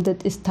measurement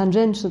that is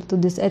tangential to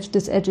this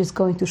edge is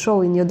going to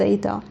show in your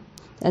data.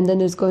 And then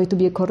there's going to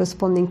be a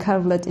corresponding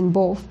curvelet in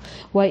both.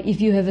 While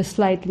if you have a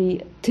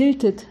slightly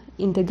tilted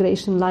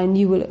integration line,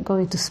 you will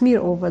going to smear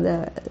over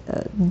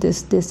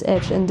this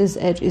edge, and this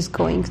edge is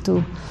going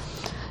to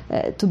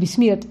be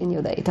smeared in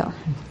your data.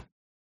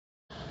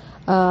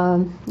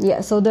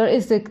 So there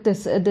is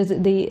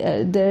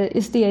there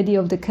is the idea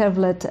of the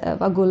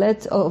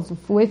curvelet-vaguelet, of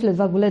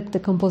wavelet-vaguelet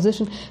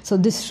decomposition. So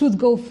this should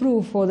go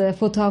through for the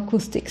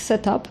photoacoustic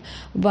setup,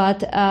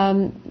 but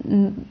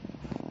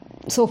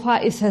so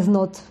far it has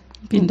not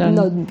been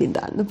done.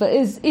 But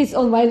it's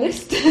on my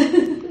list.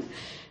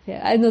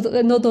 Yeah,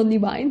 not only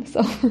mine.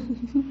 So.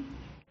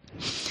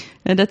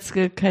 And that's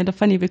kind of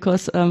funny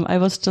because I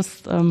was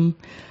just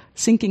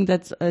thinking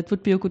that it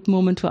would be a good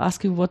moment to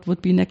ask you what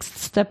would be next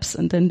steps,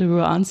 and then you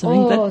were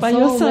answering that by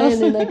yourself.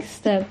 The next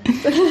step.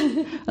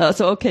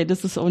 So okay,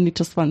 this is only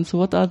just one. So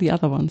what are the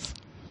other ones?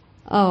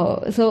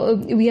 So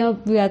we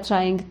are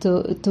trying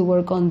to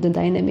work on the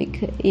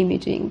dynamic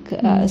imaging.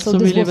 So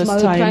this really was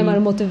my primary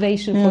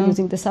motivation for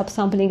using the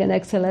subsampling and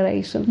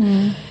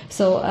acceleration.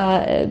 So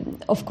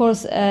of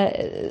course,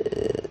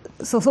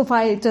 so far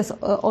I just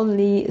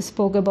only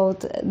spoke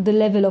about the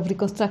level of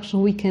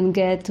reconstruction we can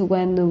get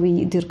when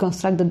we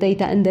reconstruct the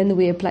data, and then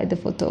we apply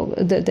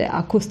the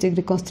acoustic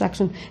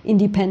reconstruction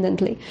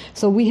independently.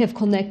 So we have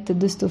connected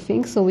these two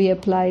things. So we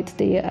applied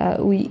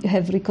we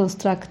have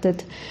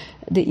reconstructed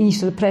the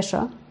initial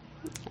pressure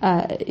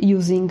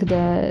using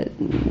the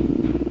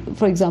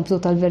for example,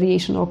 total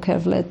variation or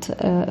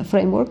curvelet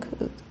framework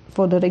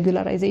for the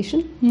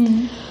regularization.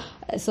 Mm-hmm.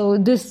 So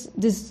this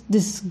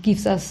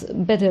gives us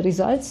better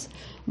results,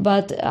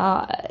 but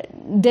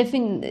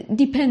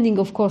depending,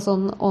 of course,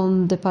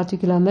 on the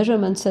particular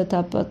measurement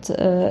setup. But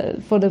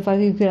for the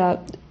particular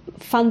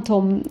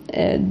phantom,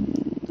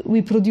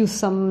 we produce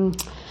some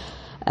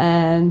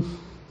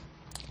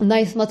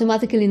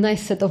mathematically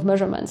nice set of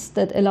measurements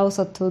that allows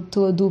us to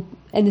do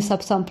any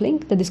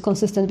subsampling that is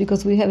consistent,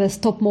 because we have a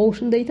stop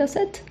motion data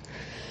set.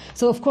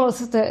 So of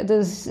course,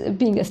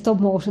 being a stop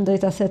motion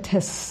data set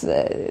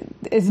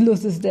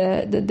loses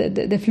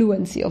the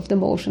fluency of the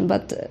motion,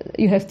 but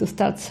you have to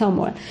start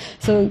somewhere.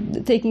 So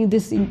taking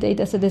this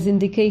data set as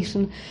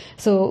indication,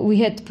 so we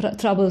had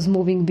troubles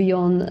moving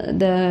beyond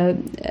the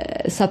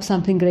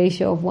subsampling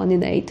ratio of 1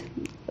 in 8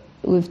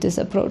 with this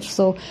approach.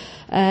 So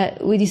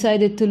we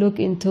decided to look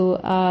into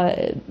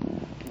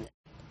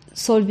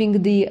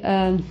solving the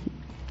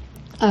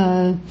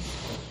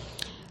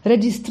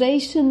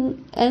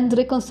registration and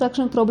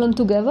reconstruction problem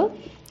together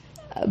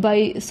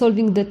by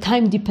solving the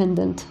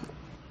time-dependent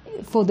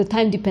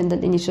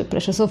initial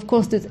pressure. So of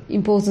course this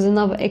imposes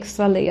another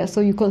extra layer.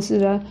 So you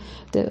consider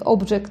the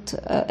object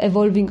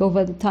evolving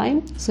over the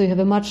time. So you have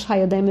a much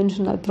higher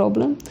dimensional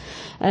problem,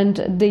 and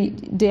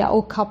they are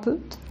all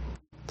coupled.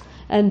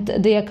 And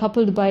they are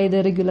coupled by the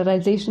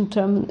regularization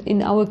term.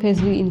 In our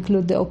case, we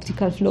include the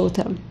optical flow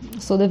term.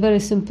 So the very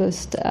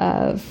simplest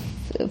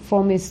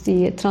form is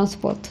the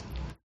transport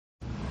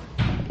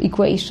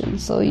equation.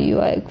 So you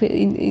are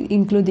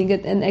including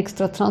an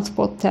extra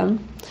transport term,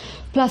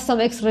 plus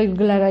some extra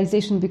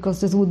regularization,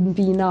 because this wouldn't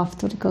be enough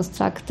to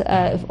reconstruct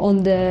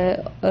on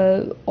the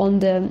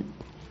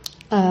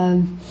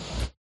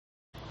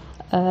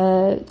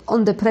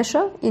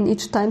pressure in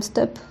each time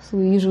step. So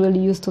we usually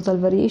use total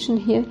variation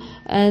here,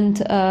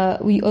 and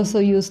we also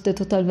use the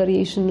total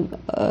variation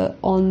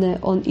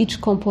on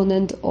each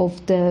component of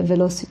the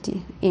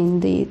velocity in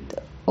the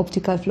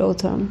optical flow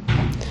term.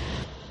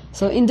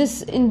 So in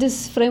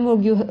this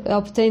framework, you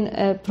obtain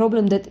a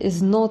problem that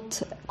is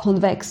not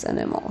convex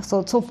anymore.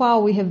 So far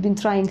we have been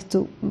trying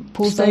to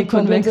pose a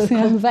problem that is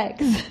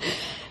convex.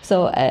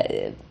 So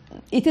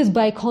it is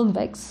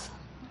biconvex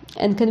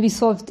and can be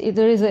solved.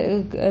 There is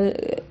a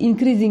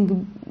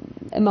increasing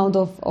amount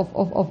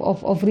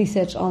of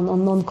research on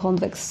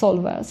non-convex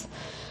solvers.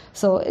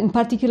 So in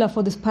particular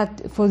for this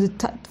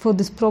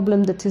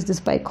problem that is this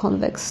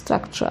biconvex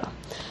structure.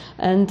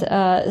 And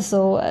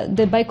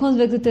the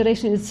biconvex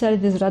iteration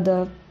itself is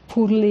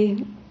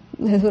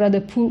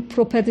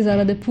properties are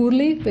rather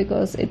poorly,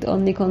 because it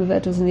only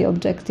converges in the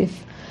objective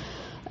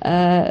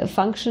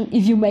function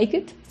if you make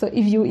it. So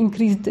if you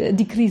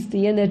decrease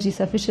the energy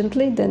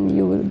sufficiently, then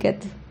you will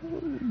get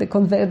the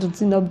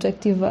convergence in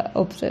objective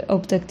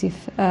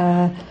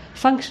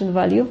function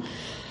value.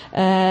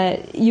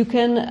 You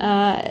can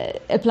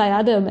apply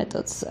other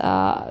methods.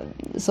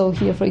 So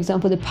here, for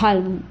example, the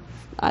Palm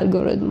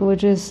algorithm,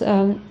 which is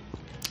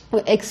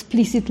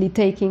explicitly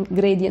taking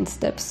gradient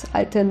steps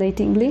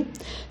alternatingly.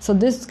 So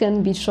this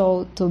can be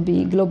shown to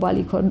be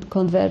globally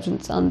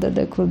convergent under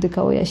the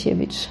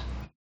Kurdykova-Jasiewicz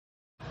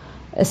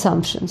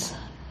assumptions.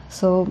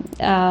 So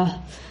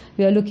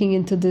we are looking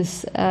into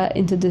this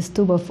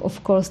too. But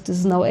of course, this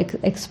is now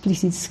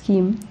explicit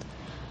scheme,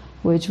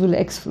 which will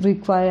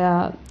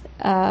require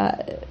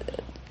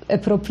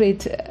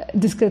appropriate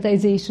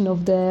discretization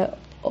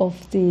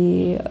of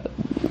the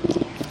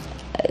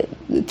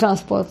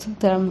transport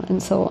term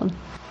and so on.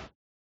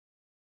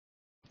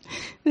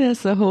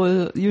 There's a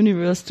whole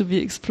universe to be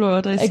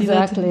explored. I see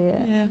exactly.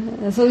 That.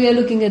 Yeah. So we are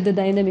looking at the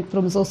dynamic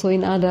problems also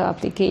in other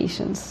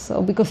applications.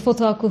 So because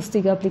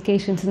photoacoustic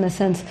applications, in a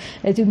sense, are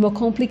a little more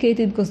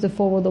complicated because the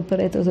forward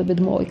operator is a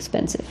bit more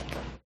expensive.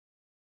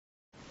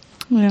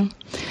 Yeah.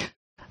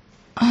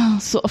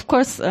 So of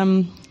course,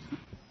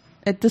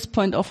 at this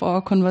point of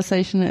our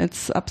conversation,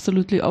 it's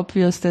absolutely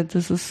obvious that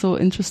this is so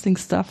interesting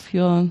stuff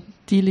you're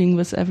dealing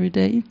with every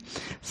day.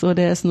 So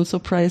there's no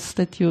surprise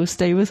that you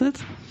stay with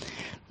it.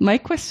 My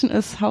question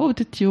is, how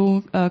did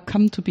you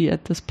come to be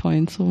at this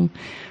point? So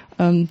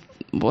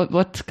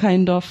what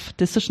kind of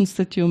decisions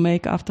did you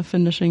make after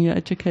finishing your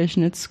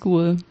education at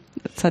school,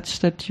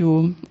 such that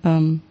you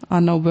are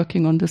now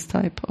working on this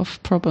type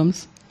of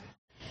problems?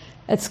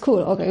 At school,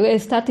 okay. We're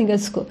starting at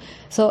school.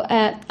 So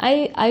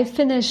I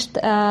finished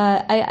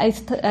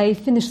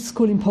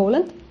school in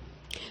Poland.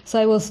 So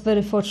I was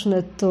very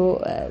fortunate to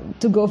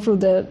go through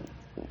the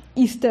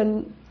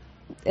Eastern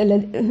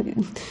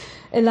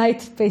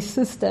elite-based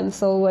system.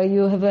 So where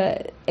you have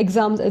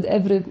exams at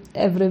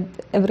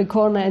every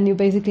corner, and you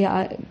basically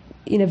are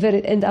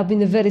end up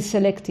in a very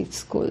selective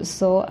school.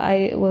 So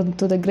I went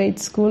to the grade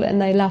school,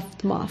 and I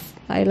loved math.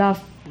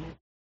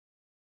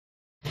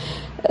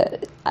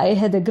 I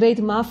had a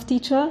great math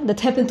teacher that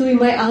happened to be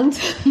my aunt,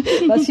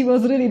 but she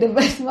was really the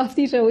best math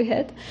teacher we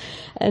had.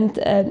 And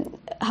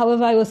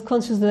however, I was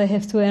conscious that I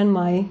have to earn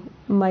my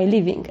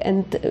living.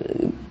 And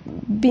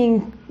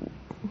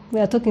we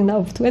are talking now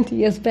of 20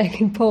 years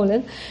back in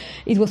Poland,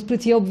 it was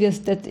pretty obvious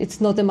that it's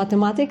not a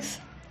mathematics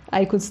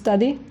I could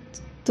study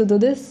to do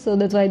this, so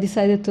that's why I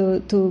decided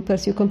to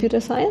pursue computer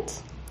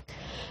science.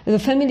 The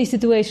family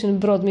situation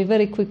brought me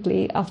very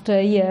quickly. After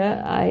a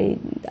year,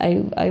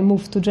 I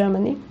moved to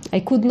Germany. I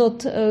could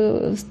not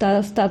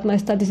start my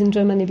studies in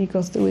Germany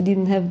because we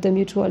didn't have the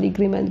mutual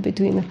agreement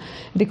between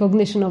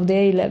recognition of the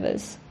A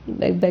levels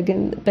back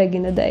in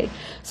the day.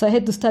 So I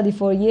had to study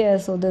for a year.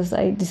 So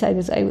I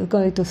decided I was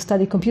going to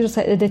study computer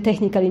science at the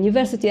Technical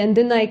University, and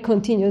then I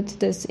continued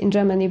this in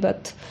Germany,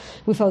 but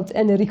without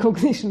any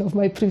recognition of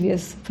my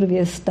previous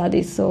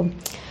studies. So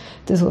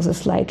this was a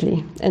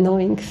slightly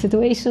annoying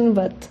situation,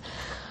 but.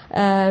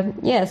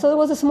 So it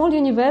was a small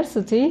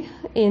university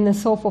in the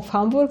south of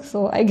Hamburg,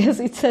 so I guess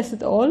it says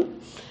it all.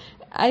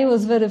 I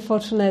was very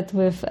fortunate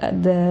with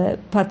the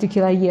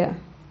particular year.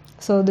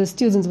 So the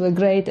students were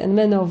great, and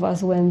many of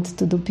us went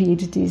to do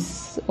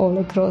PhDs all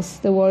across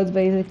the world,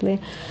 basically.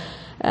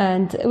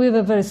 And we were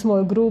a very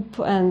small group,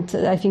 and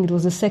I think it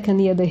was the second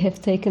year they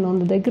have taken on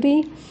the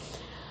degree.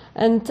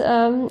 And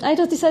I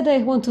just decided I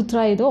want to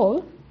try it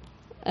all.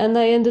 And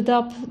I ended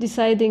up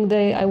deciding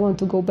that I want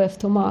to go back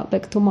to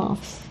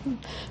maths.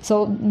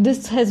 So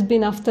this has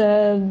been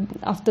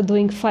after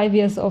doing 5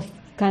 years of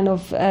kind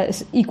of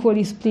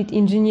equally split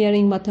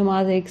engineering,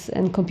 mathematics,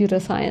 and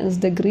computer science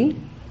degree.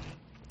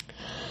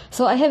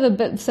 So I have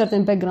a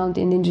certain background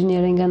in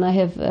engineering, and I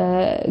have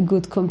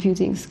good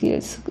computing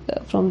skills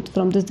from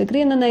this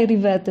degree. And then I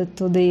reverted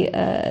to the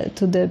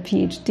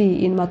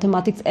PhD in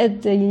mathematics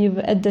at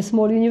the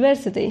small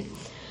university.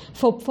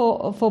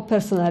 For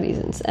personal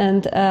reasons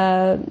and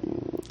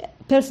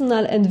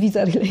personal and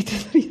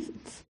visa-related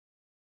reasons.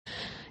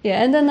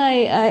 Yeah, and then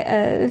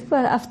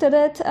after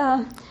that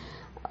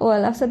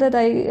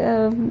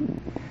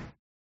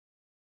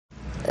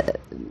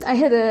I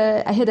had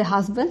a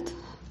husband,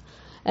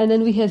 and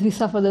then we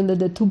suffered under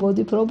the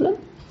two-body problem.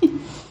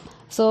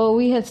 So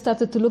we have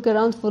started to look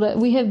around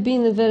we have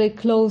been very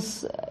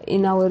close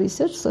in our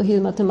research. So he's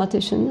a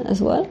mathematician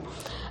as well.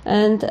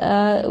 And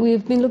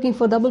we've been looking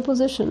for double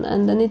position,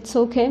 and then it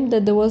so came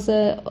that there was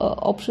an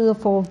option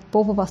for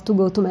both of us to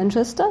go to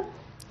Manchester.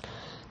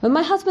 But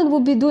my husband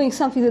would be doing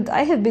something that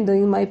I have been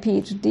doing in my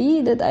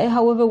PhD, that I,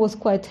 however, was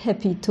quite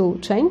happy to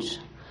change.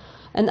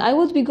 And I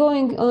would be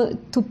going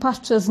to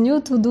pastures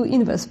new to do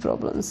inverse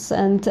problems.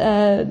 And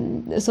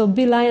so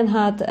Bill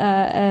Lionheart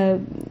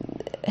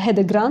had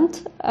a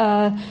grant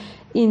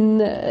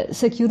in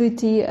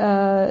security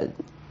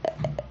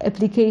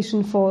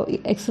application for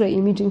X-ray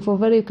imaging for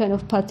very kind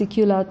of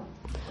particular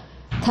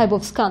type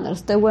of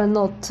scanners. They were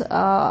not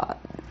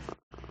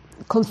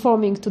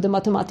conforming to the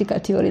mathematical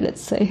theory,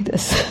 let's say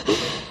this.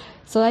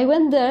 So I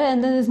went there,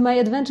 and then my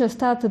adventure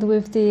started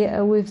with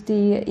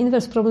the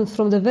inverse problems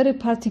from the very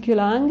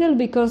particular angle,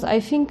 because I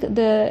think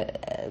the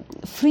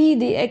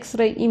 3D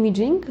X-ray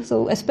imaging,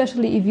 so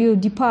especially if you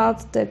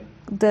depart the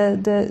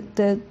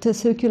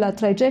circular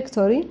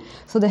trajectory,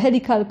 so the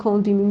helical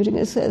cone beam imaging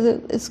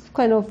is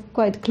kind of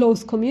quite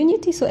close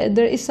community. So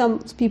there is some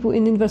people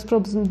in inverse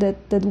problems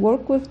that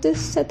work with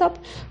this setup,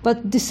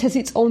 but this has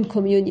its own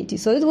community.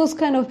 So it was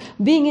kind of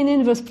being in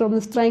inverse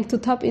problems, trying to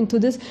tap into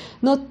this,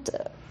 not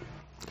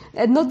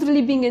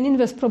really being an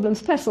inverse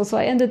problems person. So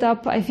I ended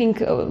up, I think,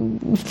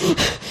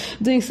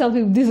 doing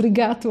something with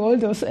disregard to all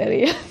those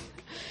areas.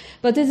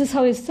 But this is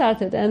how it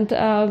started, and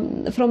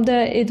from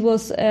there it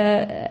was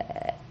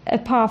a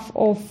path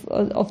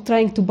of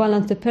trying to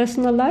balance the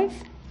personal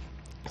life,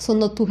 so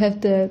not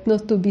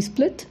to be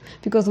split,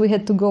 because we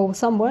had to go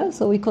somewhere.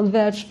 So we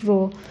converged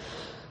through.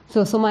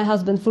 So my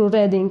husband through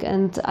Reading,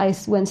 and I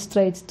went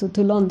straight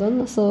to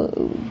London. So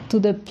to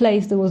the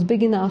place that was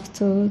big enough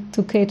to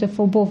cater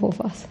for both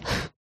of us.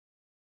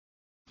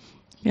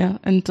 Yeah,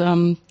 and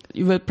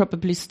you will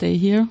probably stay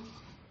here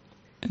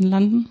in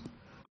London.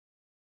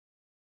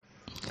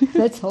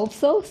 Let's hope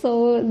so.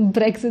 So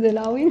Brexit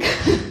allowing.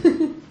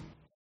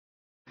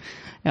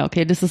 Yeah,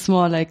 okay, this is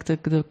more like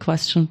the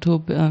question to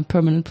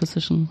permanent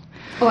position.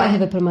 Oh, I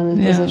have a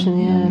permanent position,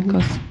 yeah.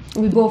 Because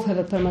we both have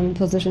a permanent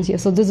position here.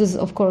 So this is,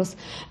 of course,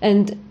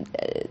 and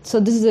so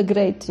this is a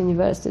great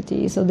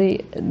university. So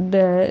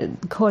the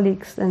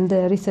colleagues and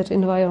the research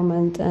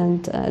environment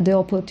and the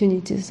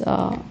opportunities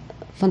are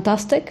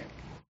fantastic.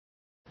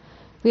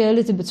 We are a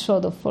little bit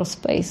short of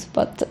space,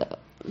 but...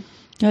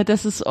 Yeah,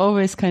 this is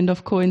always kind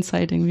of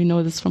coinciding. We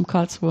know this from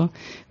Karlsruhe.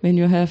 When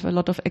you have a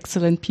lot of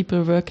excellent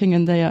people working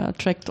and they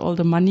attract all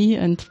the money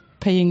and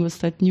paying with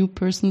that new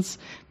persons,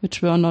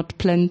 which were not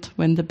planned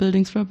when the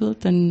buildings were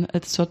built, then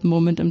at a certain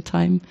moment in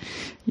time,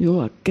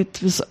 you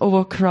get with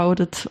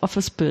overcrowded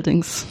office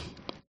buildings.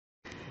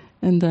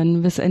 And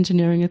then with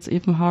engineering, it's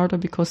even harder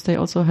because they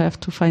also have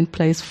to find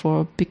place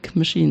for big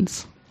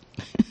machines.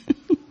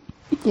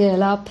 Yeah,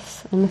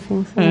 labs and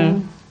things.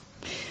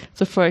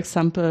 So, for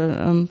example,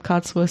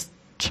 Karlsruhe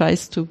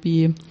tries to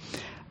be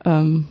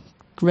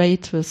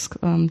great with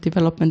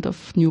development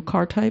of new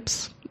car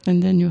types,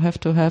 and then you have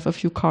to have a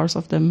few cars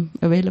of them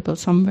available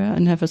somewhere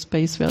and have a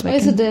space where they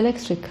Is it the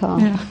electric car?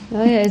 Yeah.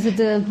 Oh, yeah. Is it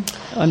the...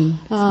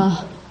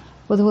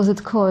 what was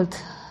it called?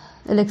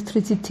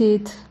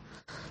 Electricität,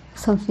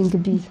 something a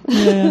bit.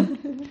 Yeah.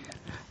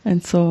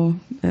 And so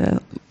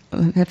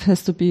it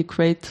has to be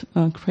great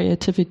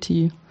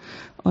creativity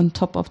on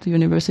top of the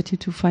university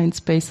to find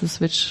spaces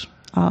which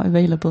are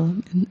available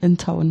in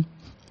town.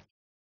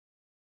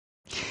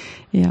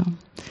 Yeah,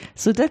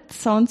 so that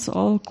sounds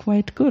all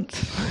quite good.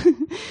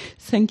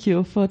 Thank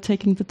you for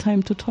taking the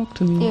time to talk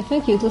to me. Yeah,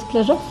 thank you. It was a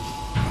pleasure.